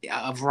about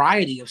a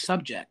variety of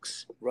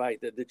subjects. Right.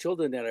 The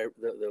children that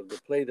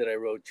the play that I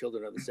wrote,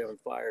 Children of the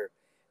Seventh Fire,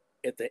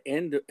 at the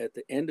end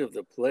of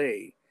the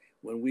play,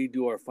 when we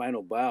do our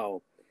final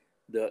bow,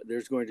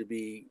 there's going to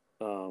be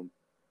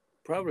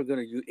probably going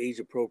to use age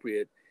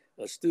appropriate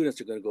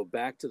students are going to go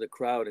back to the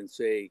crowd and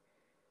say,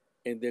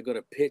 and they're going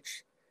to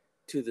pitch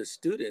to the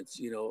students,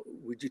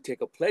 would you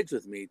take a pledge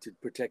with me to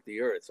protect the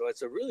earth? So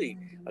it's a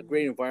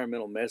great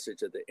environmental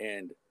message at the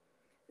end,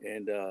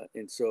 and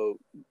so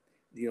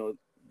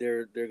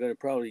they're going to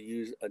probably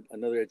use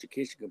another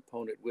education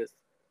component with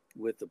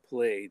the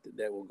play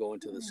that will go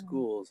into the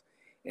schools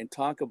and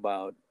talk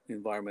about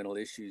environmental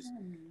issues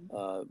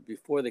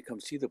before they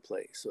come see the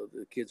play, so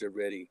the kids are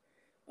ready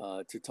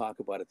to talk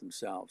about it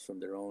themselves from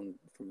their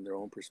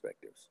own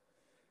perspectives.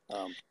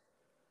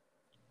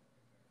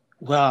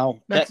 Wow,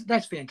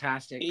 that's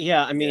fantastic.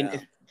 Yeah, I mean,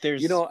 if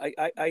there's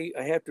I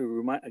have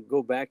to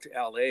go back to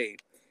LA.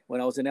 When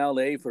I was in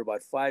LA for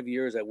about 5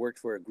 years, I worked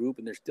for a group,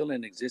 and they're still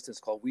in existence,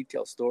 called We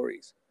Tell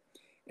Stories.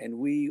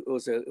 And it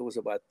was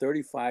about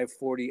 35,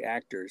 40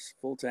 actors,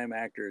 full-time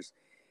actors,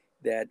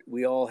 that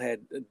we all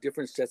had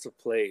different sets of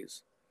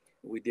plays.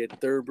 We did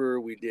Thurber,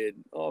 we did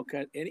all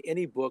kind,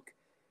 any book,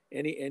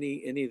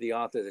 any of the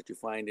authors that you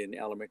find in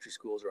elementary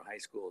schools or high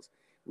schools.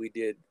 We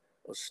did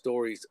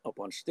stories up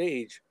on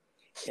stage,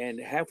 and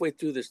halfway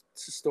through this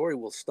story,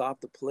 we'll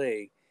stop the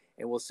play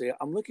and we'll say,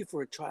 "I'm looking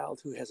for a child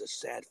who has a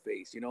sad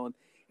face," and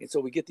so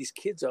we get these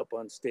kids up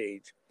on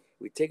stage.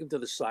 We take them to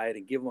the side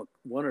and give them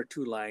one or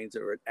two lines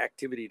or an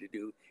activity to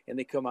do, and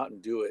they come out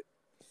and do it,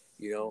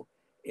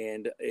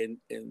 and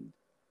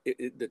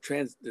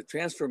the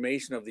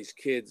transformation of these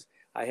kids.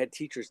 I had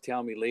teachers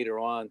tell me later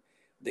on,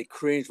 they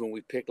cringe when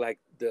we pick like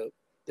the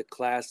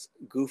class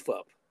goof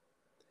up.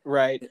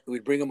 Right.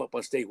 We'd bring them up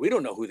on stage. We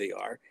don't know who they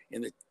are,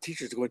 and the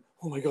teachers are going,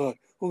 "Oh my God,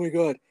 oh my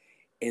God!"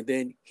 And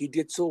then he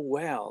did so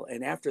well,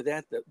 and after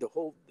that, the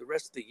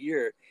rest of the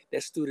year,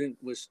 that student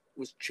was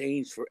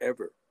changed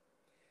forever.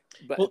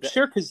 But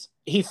sure, because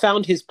he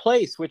found his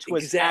place, which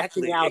was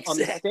exactly, acting out on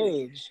the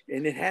stage.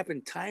 And it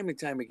happened time and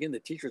time again. The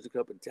teachers would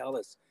come up and tell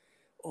us,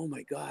 "Oh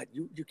my God,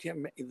 you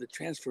can't." The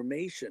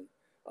transformation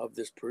of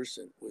this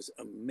person was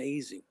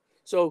amazing.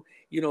 So,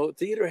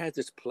 theater has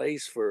its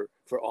place for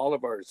all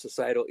of our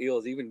societal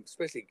ills, even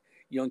especially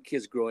young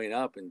kids growing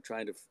up and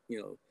trying to,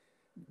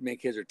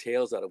 make heads or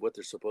tails out of what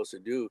they're supposed to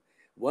do.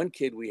 One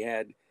kid we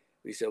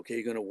said, "Okay,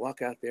 you're going to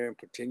walk out there and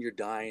pretend you're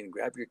dying and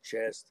grab your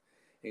chest,"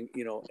 and,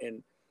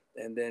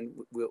 and then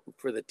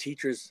for the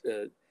teachers,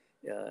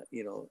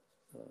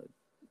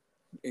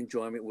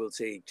 enjoyment, we'll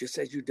say, "Just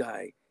as you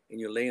die and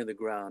you lay on the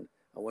ground,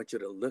 I want you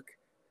to look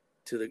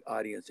to the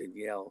audience and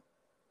yell,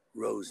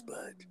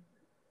 'Rosebud.'"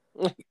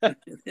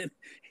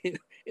 and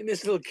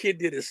this little kid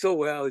did it so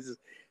well.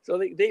 So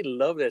they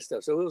love that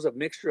stuff. So it was a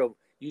mixture of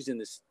using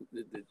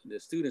the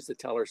students to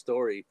tell our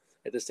story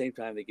at the same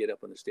time they get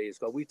up on the stage. It's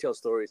called We Tell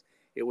Stories.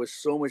 It was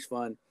so much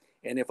fun.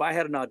 And if I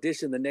had an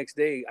audition the next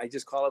day, I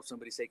just call up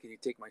somebody, say, "Can you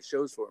take my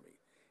shows for me?"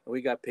 And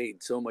we got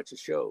paid so much a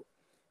show.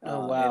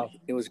 Oh, wow.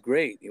 It was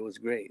great. It was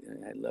great.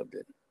 I loved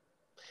it.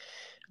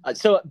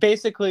 So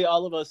basically,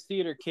 all of us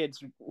theater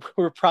kids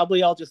were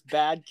probably all just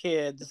bad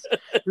kids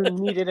who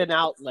needed an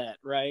outlet,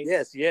 right?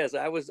 Yes.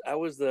 I was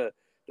the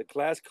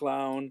class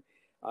clown.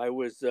 I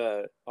was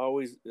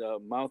always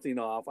mouthing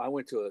off. I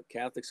went to a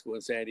Catholic school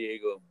in San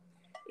Diego,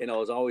 and I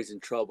was always in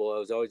trouble. I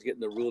was always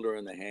getting the ruler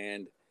in the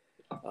hand,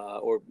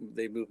 or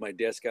they moved my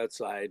desk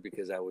outside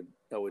because I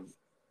would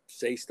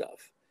say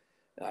stuff.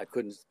 I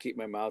couldn't keep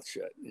my mouth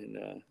shut.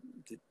 And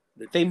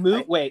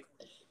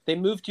they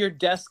moved your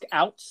desk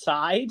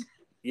outside?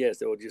 Yes,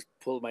 they would just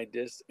pull my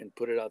disc and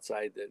put it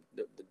outside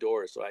the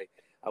door. So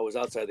I was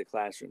outside the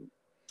classroom.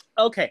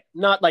 Okay,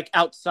 not like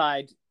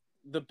outside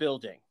the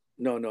building.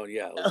 No,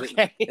 yeah.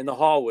 Okay. In the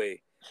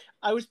hallway.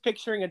 I was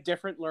picturing a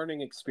different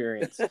learning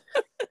experience.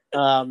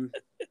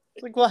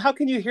 Like, well, how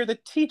can you hear the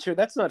teacher?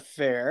 That's not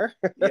fair.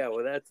 Yeah,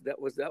 well,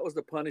 that was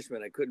the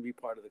punishment. I couldn't be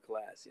part of the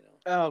class,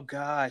 Oh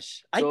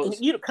gosh. So,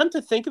 come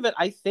to think of it,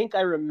 I think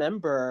I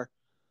remember.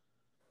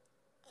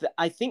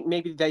 I think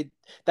maybe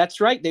that's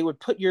right. They would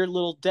put your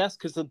little desk,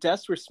 because the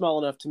desks were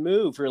small enough to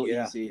move real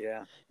easy. Yeah.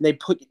 And they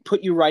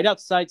put you right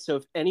outside. So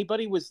if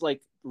anybody was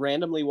like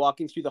randomly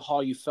walking through the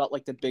hall, you felt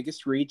like the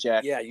biggest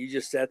reject. Yeah, you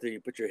just sat there,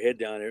 you put your head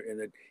down there,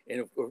 and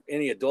if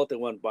any adult that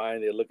went by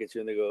and they look at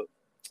you and they go,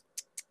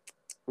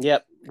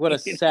 "Yep, what a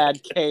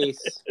sad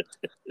case."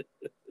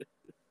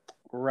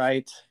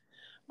 Right.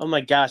 Oh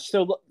my gosh.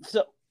 So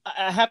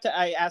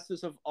I ask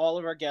this of all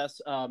of our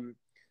guests.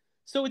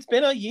 So it's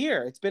been a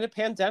year. It's been a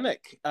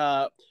pandemic.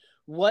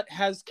 What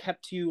has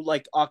kept you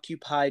like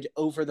occupied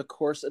over the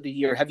course of the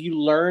year? Have you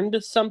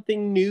learned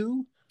something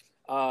new?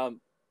 Um,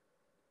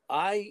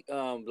 I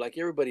like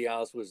everybody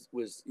else was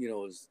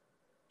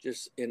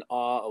just in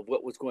awe of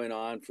what was going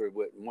on for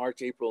what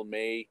March, April,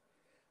 May,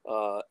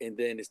 and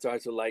then it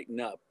starts to lighten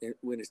up. And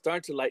when it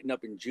starts to lighten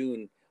up in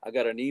June, I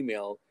got an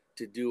email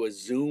to do a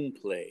Zoom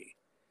play,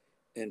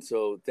 and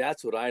so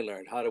that's what I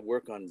learned how to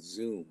work on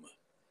Zoom.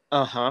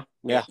 Uh-huh.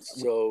 And Yeah.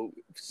 so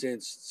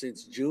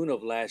since June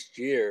of last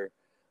year,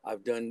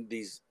 I've done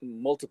these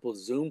multiple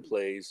Zoom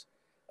plays.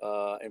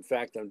 In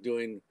fact, I'm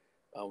doing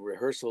a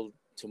rehearsal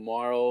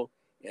tomorrow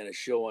and a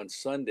show on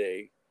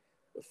Sunday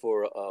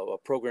for a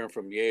program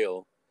from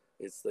Yale.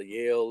 It's the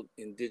Yale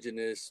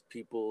Indigenous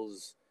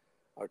Peoples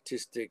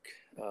Artistic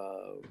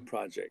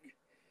Project.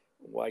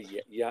 Why? Yeah,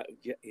 yeah,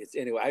 yeah. It's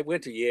anyway. I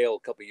went to Yale a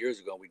couple of years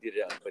ago. And we did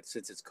it, but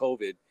since it's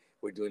COVID,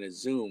 we're doing a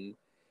Zoom.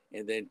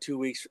 And then 2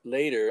 weeks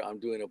later, I'm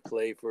doing a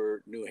play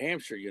for New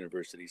Hampshire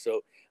University.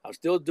 So I'm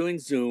still doing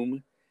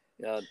Zoom.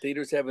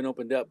 Theaters haven't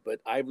opened up,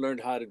 but I've learned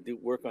how to do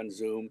work on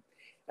Zoom.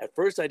 At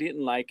first, I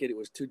didn't like it; it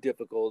was too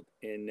difficult,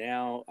 and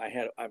now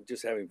I'm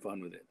just having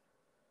fun with it.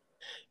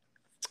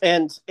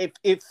 And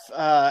if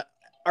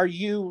are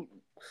you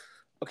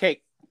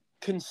okay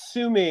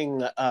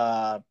consuming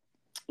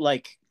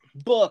like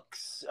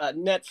books,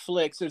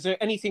 Netflix? Is there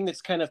anything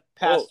that's kind of Oh,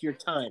 past your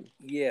time?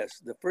 yes,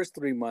 the first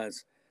 3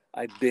 months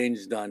I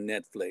binged on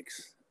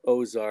Netflix,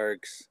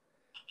 Ozarks,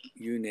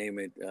 you name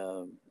it,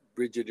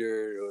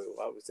 Bridgerton, or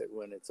what was that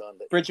when it's on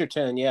the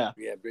Bridgerton, yeah.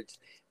 yeah, Bridge,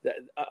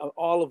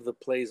 all of the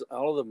plays,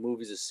 all of the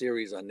movies, a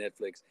series on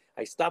Netflix.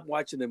 I stopped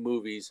watching the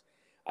movies.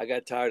 I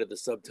got tired of the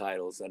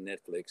subtitles on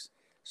Netflix,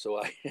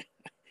 so I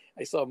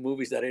I saw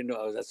movies that I didn't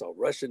know. I saw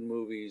Russian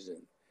movies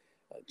and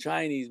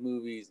Chinese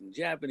movies and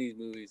Japanese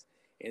movies,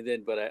 and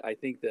then I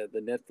think that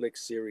the Netflix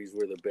series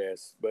were the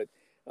best. But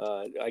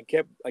I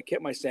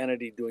kept my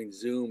sanity doing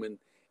Zoom, and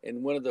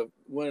one of the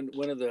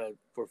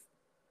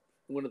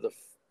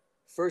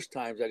first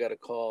times I got a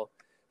call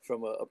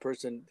from a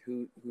person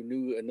who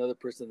knew another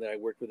person that I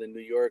worked with in New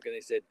York, and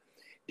they said,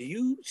 "Do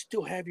you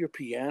still have your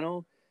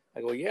piano?"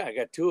 I go, "Yeah, I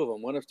got two of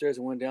them, one upstairs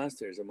and one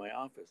downstairs in my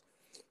office."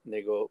 And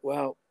they go,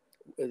 "Well,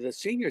 the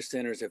senior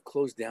centers have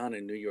closed down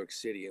in New York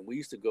City, and we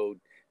used to go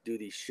do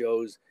these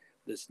shows.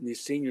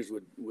 These seniors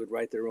would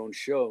write their own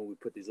show, and we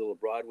put these little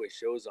Broadway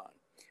shows on.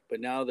 But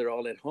now they're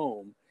all at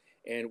home,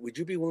 and would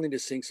you be willing to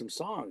sing some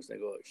songs?" And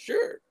I go,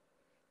 "Sure."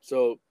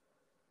 So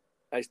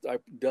I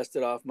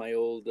dusted off my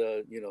old,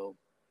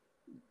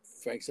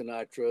 Frank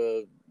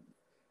Sinatra,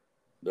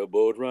 "The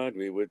boat ride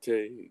we would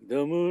take,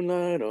 the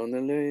moonlight on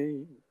the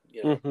lake,"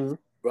 Mm-hmm.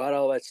 brought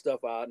all that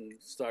stuff out and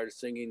started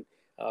singing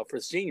for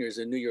seniors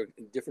in New York,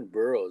 in different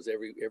boroughs.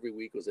 Every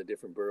week was a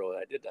different borough.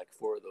 I did like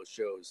 4 of those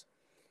shows,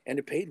 and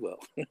it paid well.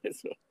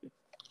 So,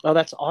 Oh,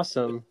 that's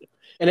awesome.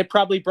 And it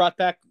probably brought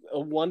back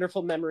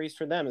wonderful memories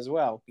for them as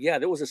well. yeah,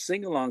 there was a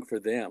sing along for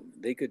them.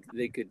 They could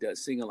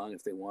sing along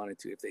if they wanted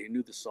to, if they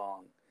knew the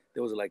song.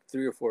 There was like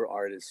 3 or 4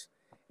 artists,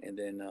 and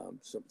then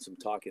some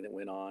talking that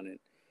went on,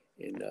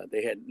 and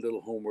they had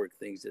little homework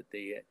things that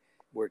they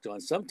worked on.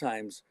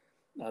 Sometimes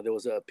there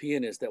was a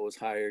pianist that was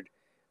hired.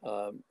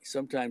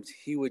 Sometimes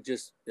he would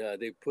just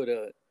they put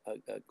a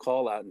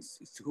call out and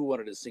who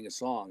wanted to sing a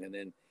song, and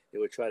then they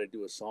would try to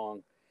do a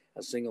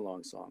sing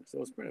along song.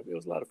 So it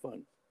was a lot of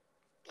fun.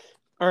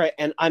 All right.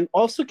 And I'm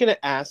also going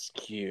to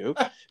ask you,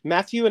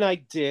 Matthew and I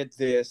did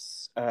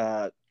this.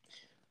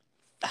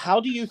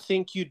 How do you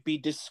think you'd be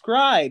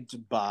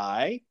described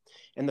by?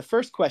 And the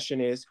first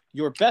question is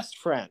your best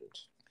friend.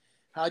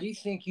 How do you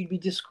think you'd be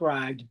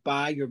described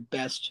by your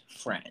best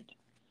friend?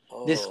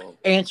 Oh, This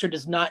answer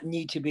does not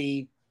need to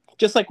be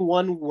just like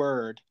one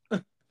word.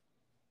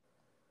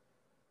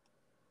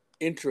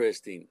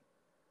 interesting.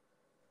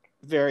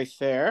 Very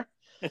fair.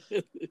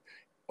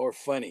 Or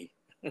funny.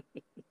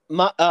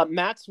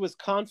 Matt's was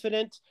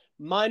confident.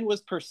 Mine was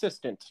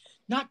persistent.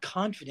 not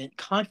confident,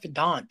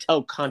 confidant.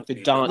 Oh,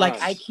 confidant.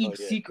 Like I keep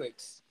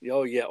secrets.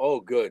 Oh yeah. Oh,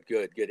 good.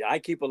 I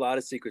keep a lot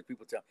of secrets.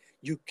 People tell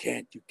you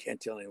can't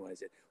tell anyone. I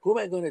said, who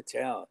am I going to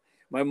tell?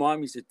 My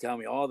mom used to tell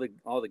me all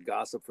the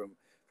gossip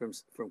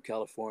from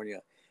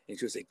California, and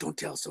she would say, don't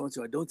tell so and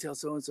so. Don't tell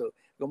so and so.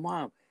 Go,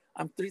 Mom,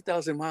 I'm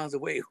 3,000 miles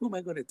away. Who am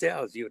I going to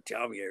tell? She would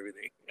tell me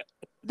everything.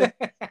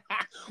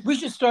 We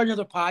should start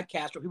another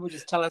podcast where people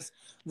just tell us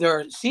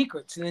their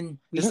secrets, and then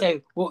we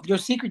say, "Well, your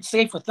secret's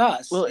safe with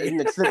us." Well,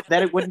 and it's that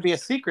it wouldn't be a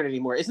secret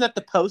anymore. Isn't that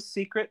the Post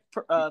Secret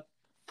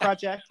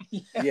project?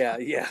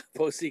 Yeah,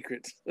 Post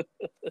Secrets.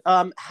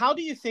 How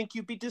do you think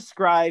you'd be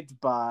described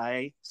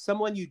by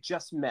someone you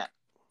just met?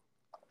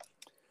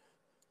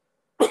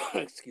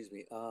 Excuse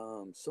me.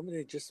 Somebody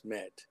I just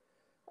met.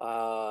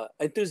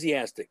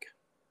 Enthusiastic.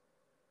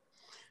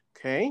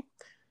 Okay.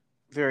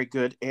 Very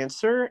good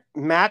answer.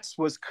 Matt's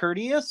was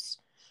courteous.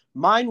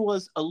 Mine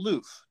was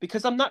aloof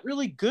because I'm not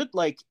really good.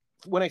 Like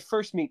when I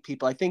first meet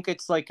people, I think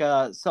it's like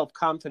a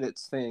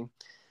self-confidence thing.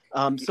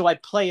 So I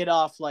play it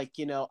off like,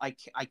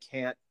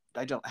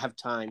 I don't have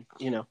time,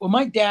 Well,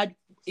 my dad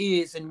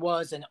is and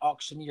was an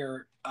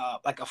auctioneer,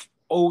 like a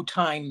old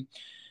time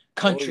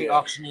country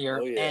auctioneer.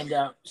 Oh, yeah. And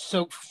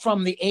so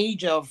from the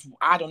age of,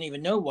 I don't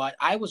even know what,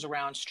 I was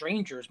around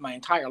strangers my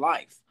entire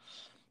life.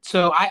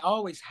 So I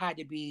always had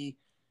to be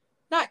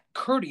not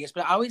courteous,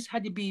 but I always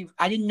had to be,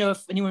 I didn't know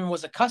if anyone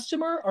was a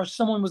customer or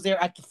someone was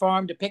there at the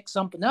farm to pick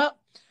something up.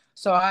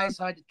 So I always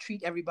had to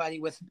treat everybody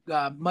with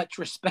much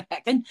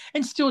respect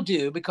and still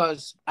do,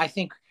 because I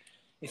think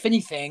if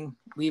anything,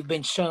 we've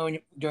been shown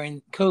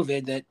during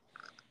COVID that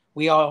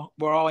we're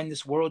all in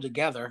this world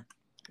together.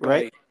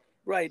 Right.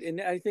 Right. And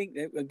I think,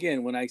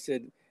 again, when I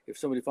said if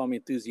somebody found me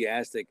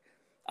enthusiastic,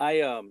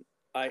 I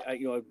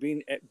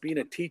being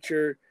a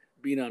teacher,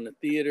 being on the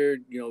theater,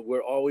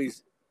 we're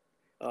always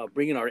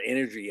bringing our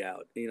energy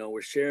out.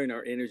 We're sharing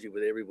our energy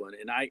with everyone,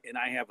 and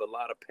I have a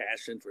lot of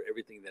passion for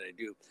everything that I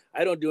do.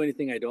 I don't do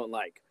anything I don't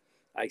like.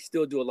 I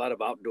still do a lot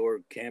of outdoor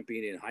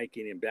camping and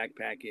hiking and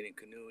backpacking and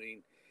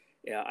canoeing.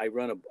 I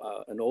run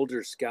an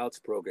older scouts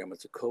program.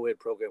 It's a co-ed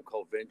program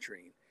called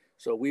Venturing.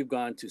 So we've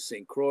gone to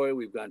St. Croix,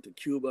 we've gone to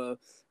Cuba,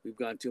 we've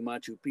gone to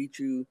Machu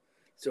Picchu.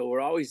 So we're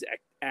always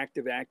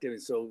active.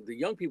 And so the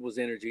young people's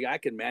energy, I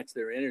can match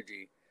their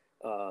energy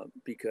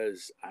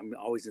because I'm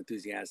always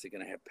enthusiastic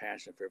and I have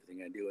passion for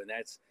everything I do. And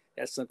that's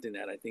something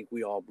that I think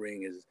we all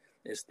bring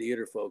as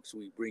theater folks.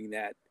 We bring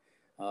that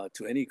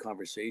to any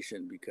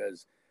conversation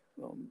because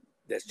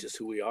that's just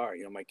who we are.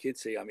 My kids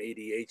say I'm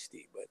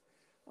ADHD, but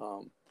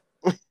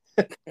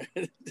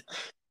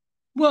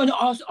Well, and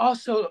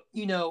also,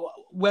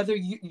 whether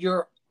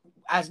you're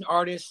as an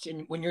artist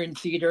and when you're in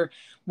theater,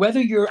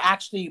 whether you're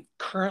actually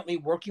currently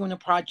working on a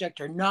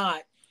project or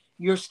not,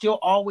 you're still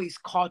always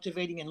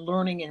cultivating and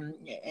learning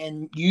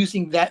and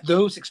using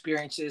those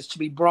experiences to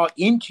be brought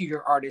into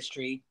your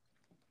artistry.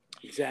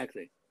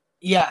 Exactly.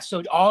 Yeah.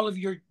 So all of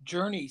your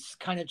journeys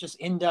kind of just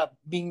end up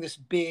being this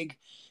big,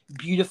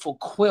 beautiful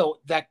quilt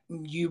that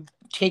you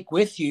take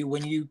with you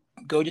when you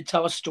go to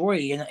tell a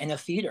story in a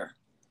theater.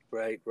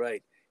 Right.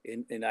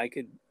 And I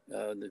could,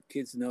 the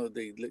kids know,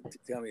 they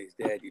tell me,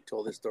 Dad, you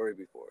told this story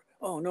before.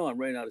 Oh, no, I'm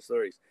running out of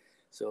stories.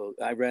 So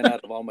I ran out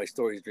of all my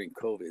stories during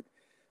COVID.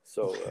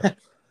 So.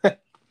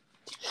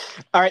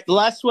 All right. The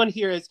last one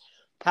here is,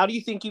 how do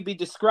you think you'd be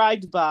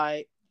described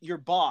by your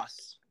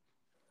boss?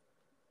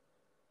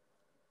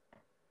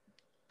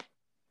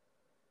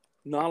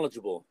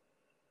 Knowledgeable.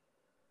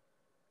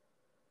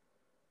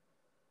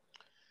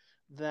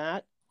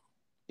 That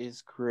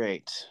is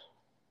great.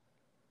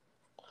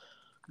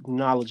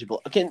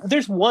 Knowledgeable. Okay,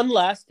 there's one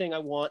last thing I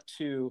want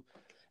to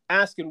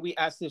ask, and we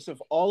ask this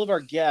of all of our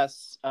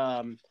guests.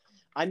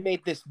 I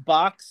made this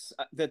box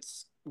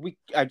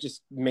I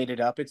just made it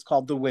up. It's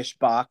called the Wish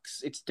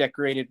Box. It's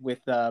decorated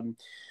with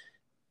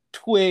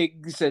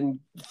twigs and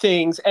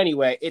things.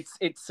 Anyway,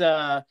 it's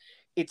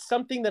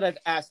something that I've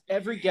asked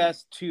every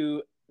guest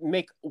to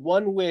make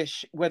one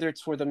wish, whether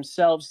it's for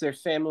themselves, their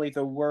family,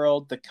 the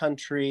world, the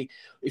country.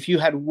 If you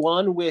had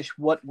one wish,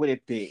 what would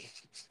it be?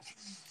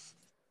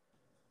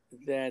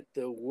 That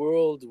the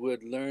world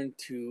would learn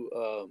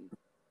to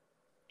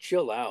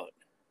chill out.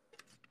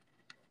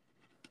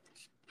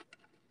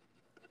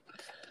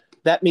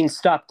 That means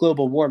stop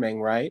global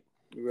warming, right?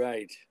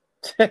 Right.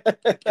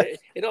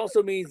 It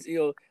also means,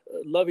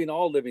 loving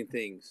all living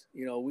things.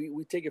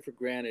 We take it for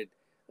granted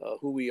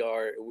who we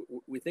are.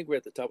 We think we're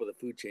at the top of the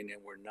food chain,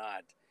 and we're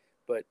not.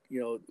 But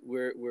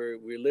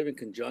we live in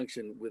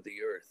conjunction with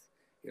the earth.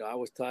 I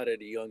was taught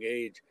at a young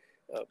age.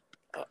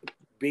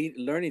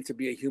 Learning to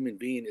be a human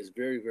being is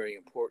very, very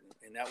important.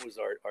 And that was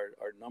our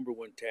number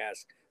one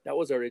task. That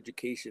was our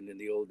education in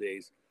the old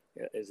days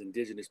as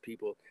indigenous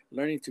people,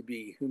 learning to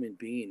be a human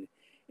being.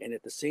 And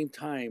at the same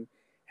time,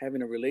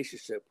 having a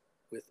relationship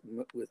with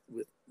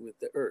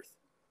the earth.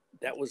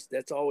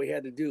 That's all we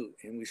had to do.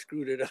 And we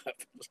screwed it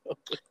up.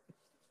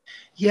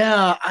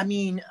 Yeah. I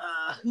mean,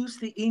 who's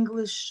the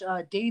English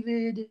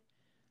David?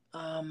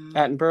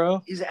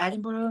 Attenborough? Is it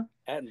Attenborough?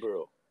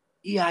 Attenborough.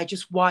 Yeah, I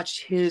just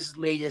watched his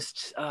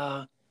latest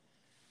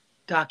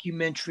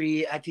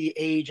documentary at the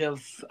age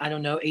of, I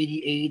don't know,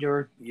 88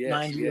 or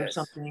 90 or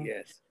something.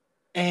 Yes.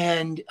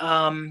 And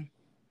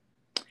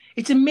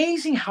it's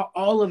amazing how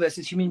all of us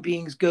as human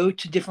beings go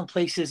to different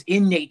places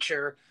in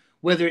nature,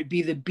 whether it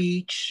be the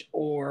beach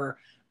or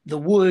the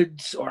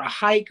woods or a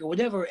hike or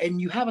whatever,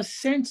 and you have a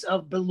sense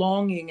of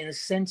belonging and a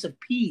sense of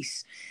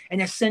peace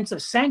and a sense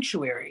of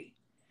sanctuary.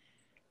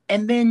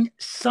 And then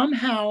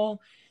somehow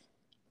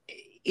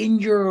in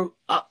your,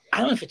 I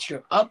don't know if it's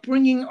your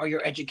upbringing or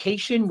your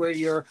education, where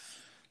you're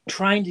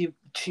trying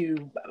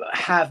to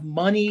have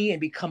money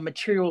and become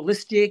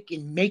materialistic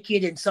and make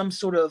it in some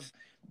sort of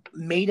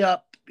made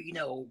up,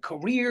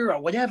 career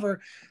or whatever,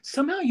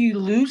 somehow you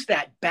lose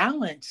that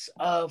balance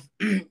of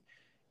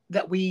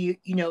that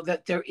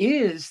that there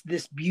is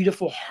this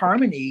beautiful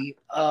harmony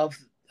of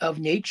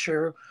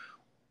nature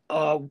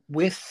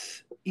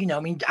with,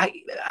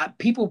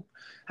 people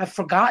have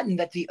forgotten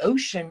that the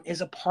ocean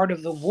is a part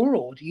of the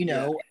world.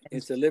 Yeah,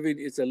 it's a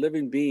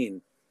living being.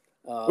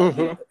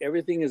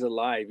 Everything is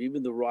alive,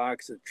 even the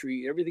rocks, the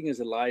tree, everything is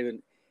alive,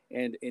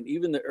 and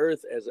even the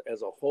earth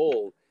as a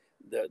whole.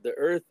 The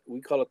earth,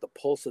 we call it the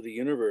pulse of the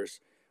universe.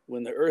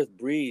 When the earth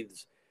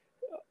breathes,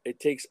 it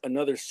takes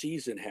another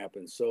season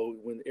happens. So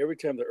every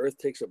time the earth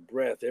takes a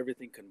breath,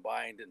 everything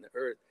combined in the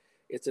earth,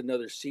 it's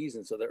another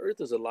season. So the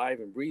earth is alive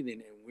and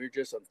breathing, and we're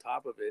just on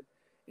top of it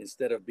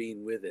instead of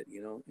being with it,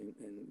 and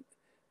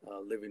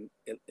living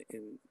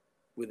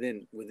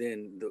within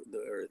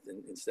the earth,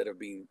 and instead of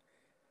being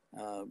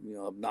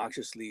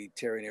obnoxiously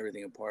tearing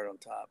everything apart on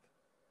top.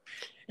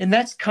 And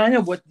that's kind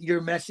of what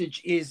your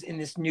message is in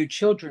this new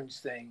children's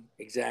thing.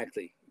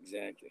 Exactly.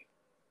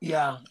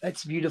 Yeah,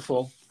 that's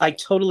beautiful. I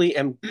totally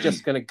am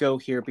just going to go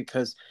here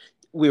because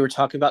we were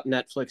talking about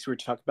Netflix, we were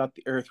talking about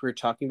the earth, we were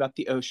talking about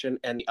the ocean,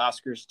 and the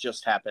Oscars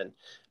just happened.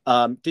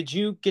 Did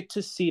you get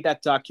to see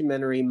that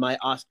documentary, My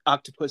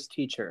Octopus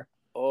Teacher?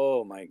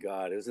 Oh my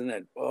God! Isn't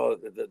that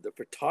the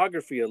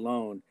photography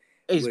alone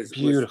was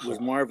beautiful, was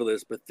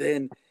marvelous. But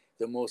then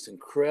the most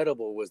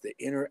incredible was the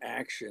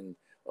interaction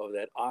of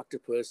that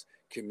octopus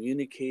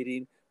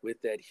communicating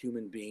with that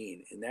human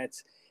being. And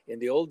that's, in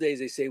the old days,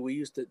 they say we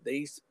used to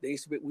be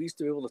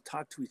able to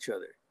talk to each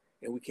other,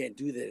 and we can't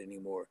do that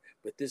anymore.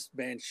 But this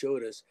man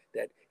showed us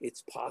that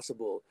it's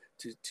possible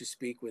to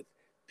speak with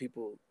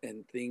people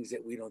and things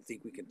that we don't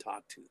think we can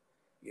talk to.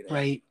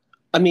 Right.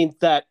 I mean,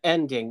 that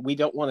ending, we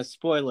don't want to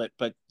spoil it,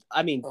 but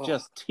I mean,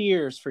 just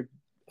tears for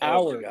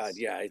hours. Oh my God.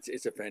 Yeah.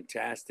 It's a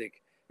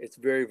fantastic, it's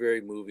very,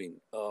 very moving.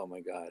 Oh my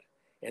God.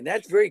 And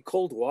that's very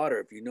cold water.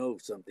 If you know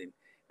something,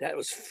 that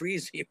was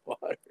freezing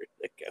water.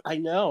 I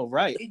know.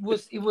 Right. It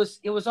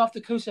was off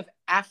the coast of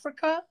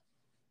Africa.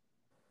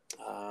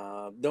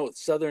 No, the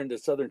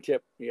southern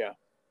tip. Yeah.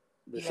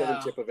 The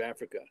southern tip of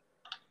Africa.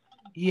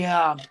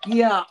 Yeah.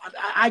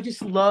 I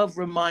just love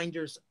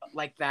reminders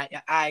like that.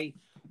 I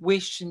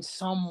wish in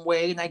some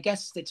way, and I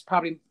guess it's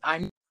probably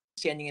I'm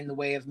standing in the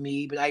way of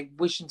me, but I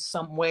wish in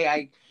some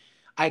way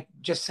I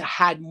just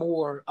had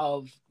more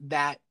of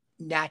that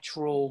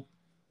natural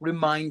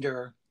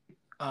reminder.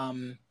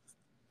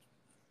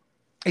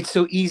 It's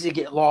so easy to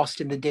get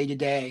lost in the day to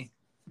day.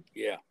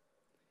 Yeah,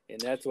 and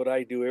that's what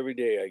I do every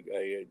day.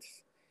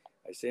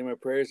 I say my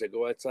prayers. I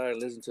go outside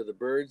and listen to the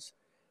birds,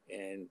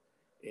 and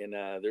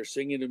they're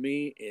singing to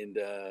me, and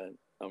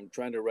I'm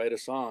trying to write a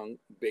song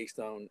based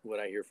on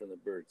what I hear from the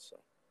birds. So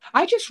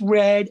I just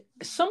read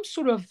some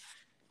sort of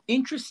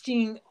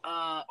interesting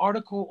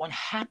article on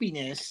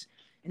happiness,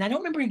 and I don't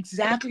remember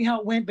exactly how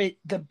it went, but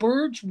the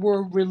birds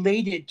were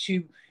related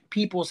to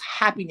people's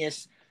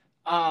happiness.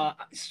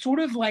 Sort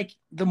of like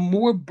the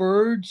more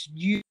birds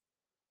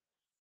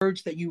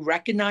that you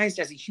recognized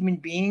as a human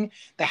being,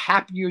 the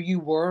happier you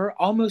were.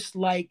 Almost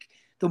like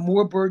the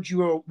more birds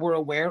you were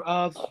aware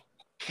of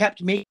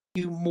kept making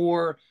you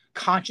more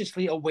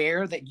consciously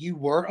aware that you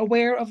were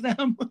aware of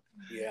them.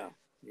 Yeah,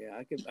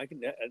 I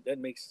can. That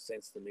makes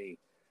sense to me,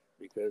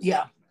 because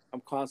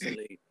I'm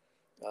constantly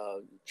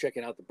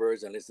checking out the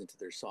birds and listening to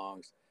their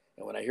songs.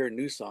 And when I hear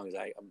new songs,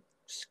 I'm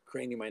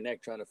craning my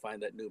neck trying to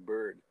find that new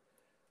bird.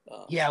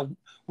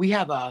 We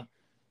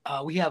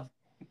have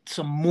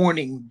some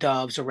mourning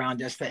doves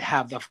around us that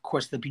have, of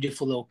course, the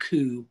beautiful little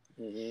coo.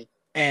 Mm-hmm.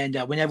 And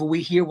whenever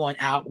we hear one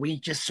out, we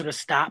just sort of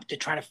stop to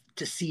try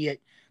to see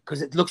it,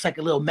 because it looks like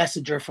a little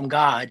messenger from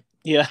God.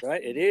 Yeah,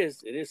 right. It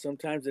is.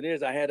 Sometimes it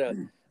is. I had a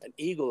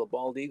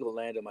bald eagle,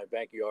 land in my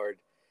backyard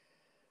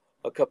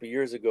a couple of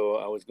years ago.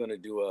 I was going to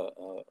do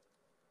a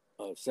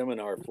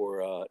seminar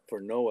for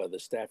NOAA, the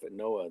staff at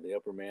NOAA, the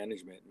upper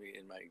management. Me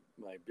and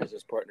my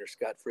business partner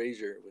Scott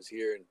Frazier was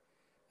here, and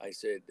I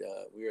said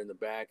we were in the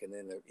back, and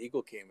then the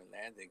eagle came and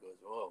landed. He goes,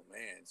 "Oh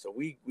man!" So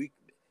we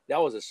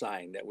that was a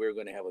sign that we were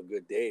going to have a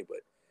good day. But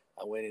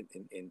I went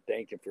and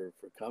thanked him for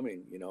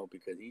coming,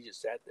 because he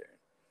just sat there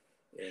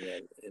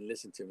and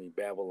listened to me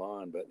babble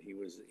on. But he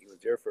was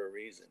there for a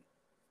reason.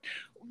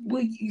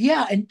 Well,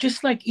 yeah, and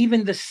just like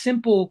even the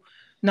simple,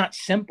 not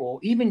simple,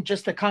 even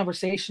just the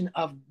conversation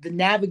of the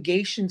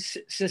navigation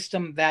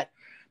system that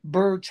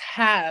birds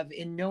have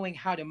in knowing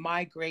how to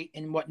migrate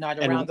and whatnot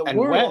around the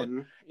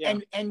world.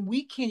 And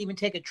we can't even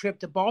take a trip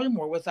to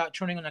Baltimore without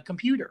turning on a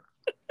computer.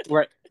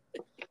 Right.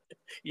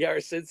 Yeah,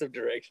 our sense of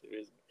direction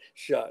is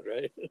shot,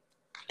 right?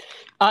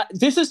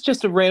 This is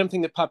just a random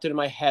thing that popped into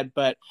my head,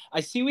 but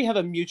I see we have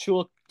a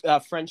mutual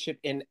friendship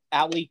in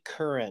Ali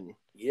Curran,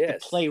 the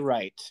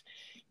playwright.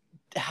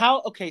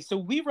 So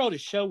we wrote a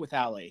show with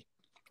Ali.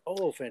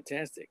 Oh,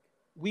 fantastic.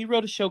 We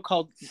wrote a show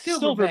called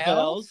Silver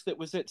Bells that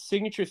was at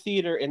Signature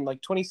Theater in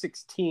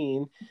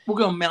 2016. We're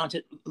going to mount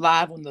it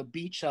live on the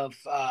beach of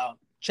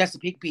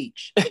Chesapeake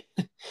Beach.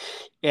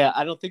 Yeah,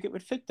 I don't think it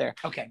would fit there.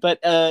 Okay. But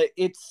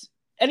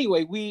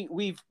anyway,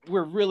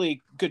 we're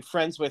really good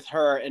friends with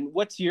her. And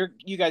what's you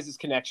guys'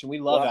 connection? We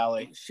love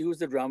Ali. She was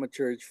the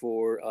dramaturge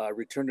for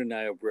Return to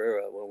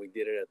Ybarra when we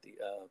did it at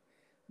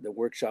the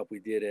workshop we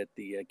did at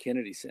the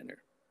Kennedy Center.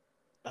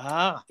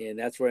 And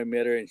that's where I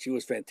met her, and she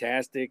was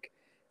fantastic,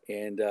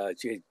 and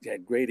she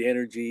had great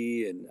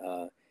energy, and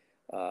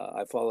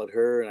I followed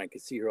her, and I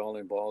could see her all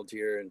involved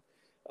here, and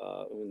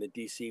in the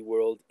DC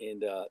world,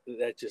 and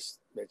that just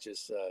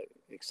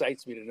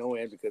excites me to no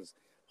end, because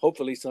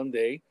hopefully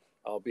someday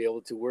I'll be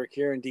able to work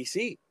here in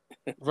DC.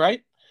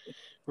 Right.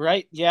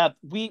 Yeah.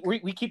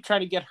 We keep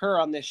trying to get her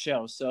on this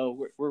show,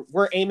 so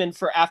we're aiming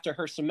for after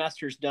her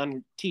semester's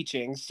done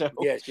teaching. So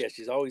yes,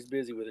 she's always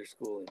busy with her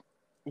schooling.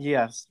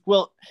 Yes.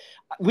 Well,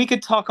 we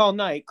could talk all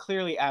night.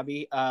 Clearly,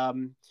 Abby.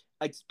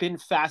 It's been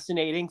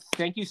fascinating.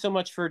 Thank you so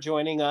much for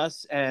joining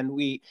us, and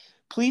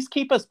please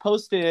keep us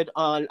posted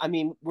on. I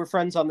mean, we're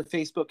friends on the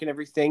Facebook and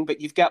everything,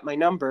 but you've got my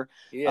number.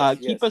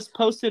 Keep us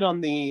posted on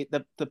the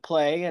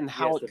play and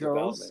how it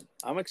goes.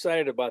 I'm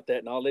excited about that,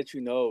 and I'll let you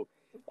know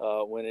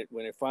when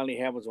it finally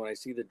happens. When I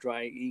see the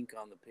dry ink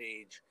on the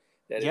page,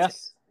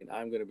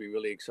 I'm going to be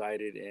really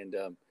excited, and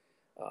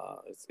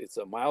it's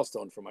a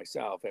milestone for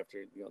myself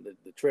after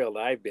the trail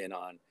that I've been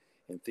on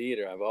in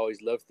theater. I've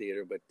always loved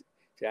theater, but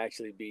to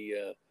actually be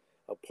a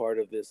part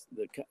of the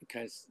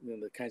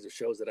kinds of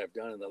shows that I've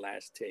done in the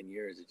last 10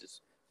 years, it's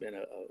just been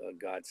a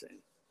godsend.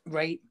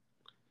 Right.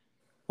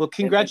 Well,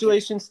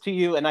 congratulations to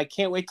you, and I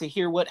can't wait to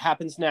hear what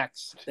happens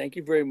next. Thank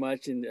you very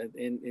much, and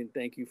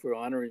thank you for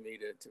honoring me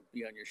to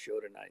be on your show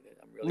tonight.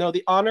 No,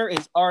 the honor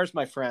is ours,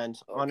 my friend.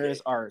 Okay. Honor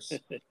is ours.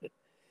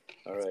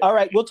 All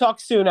right. We'll talk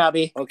soon,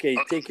 Abby. Okay.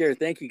 Take care.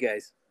 Thank you,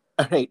 guys.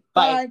 All right.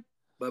 Bye.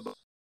 Bye-bye.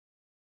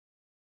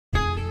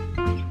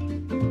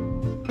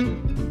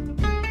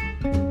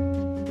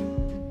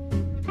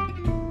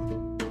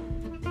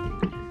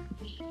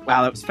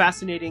 Wow, that was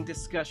fascinating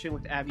discussion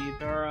with Abby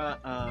Ybarra.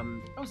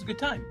 That was a good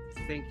time.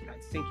 Thank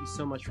you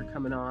so much for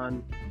coming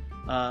on.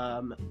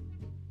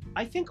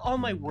 I think all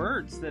my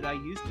words that I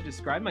used to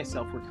describe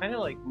myself were kind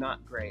of like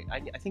not great. I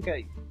think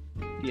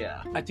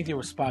they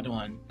were spot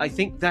on. I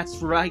think that's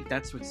right.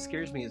 That's what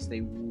scares me, is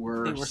they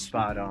were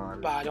spot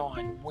on. Spot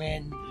on.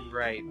 When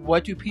right.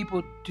 What do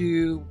people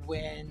do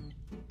when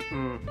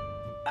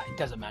it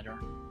doesn't matter.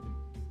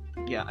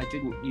 Yeah,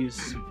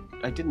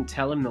 I didn't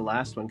tell him the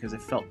last one because I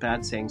felt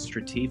bad saying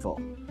stratival.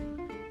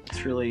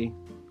 It's really,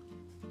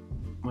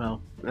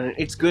 well,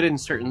 it's good in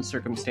certain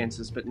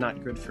circumstances, but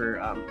not good for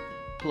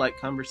polite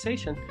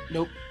conversation.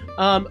 Nope.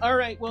 All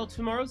right, well,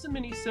 tomorrow's a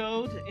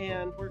mini-sode,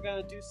 and we're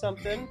going to do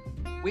something.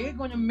 We're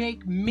going to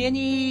make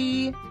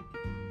mini...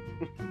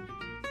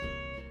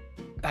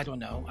 I don't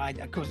know. I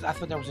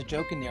thought there was a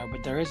joke in there,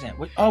 but there isn't.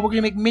 We're going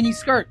to make mini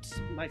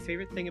skirts. My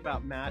favorite thing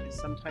about Matt is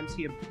sometimes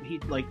he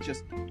like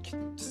just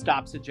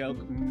stops a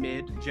joke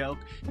mid-joke,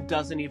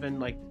 doesn't even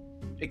like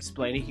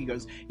explain it. He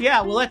goes,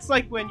 yeah, well, that's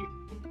like when you...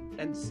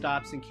 and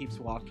stops and keeps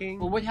walking.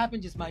 Well, what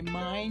happens is my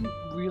mind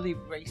really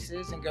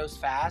races and goes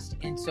fast,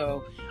 and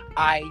so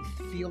I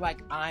feel like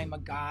I'm a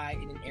guy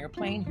in an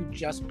airplane who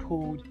just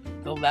pulled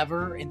the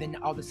lever, and then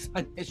all of a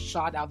sudden is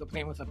shot out of the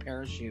plane with a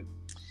parachute.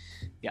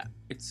 Yeah,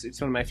 it's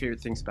one of my favorite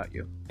things about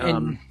you.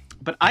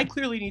 But I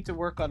clearly need to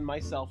work on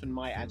myself and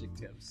my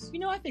adjectives.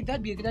 I think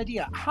that'd be a good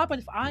idea. How about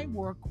if I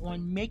work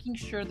on making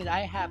sure that I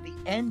have the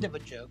end of a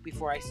joke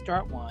before I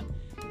start one,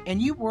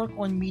 and you work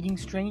on meeting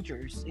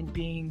strangers and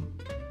being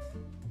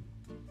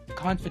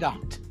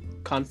confidant.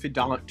 I'm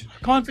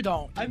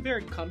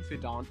very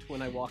confidant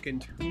when I walk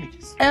into a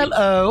meeting.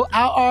 Hello,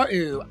 how are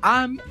you?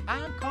 I'm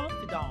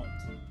confidant.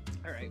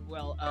 All right.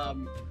 Well,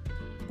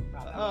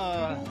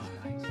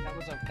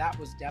 that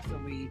was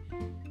definitely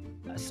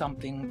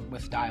something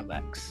with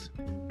dialects.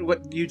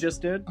 What you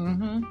just did?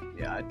 Mm-hmm.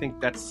 Yeah, I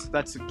think that's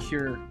a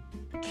cure.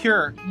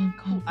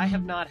 Mm-hmm. I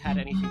have not had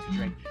anything to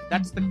drink.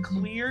 That's the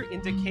clear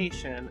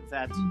indication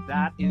that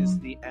is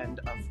the end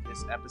of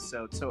this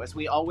episode. So as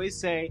we always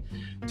say,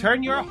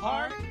 turn your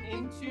heart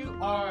into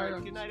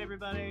art. Good night,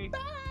 everybody.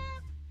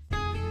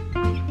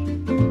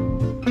 Bye.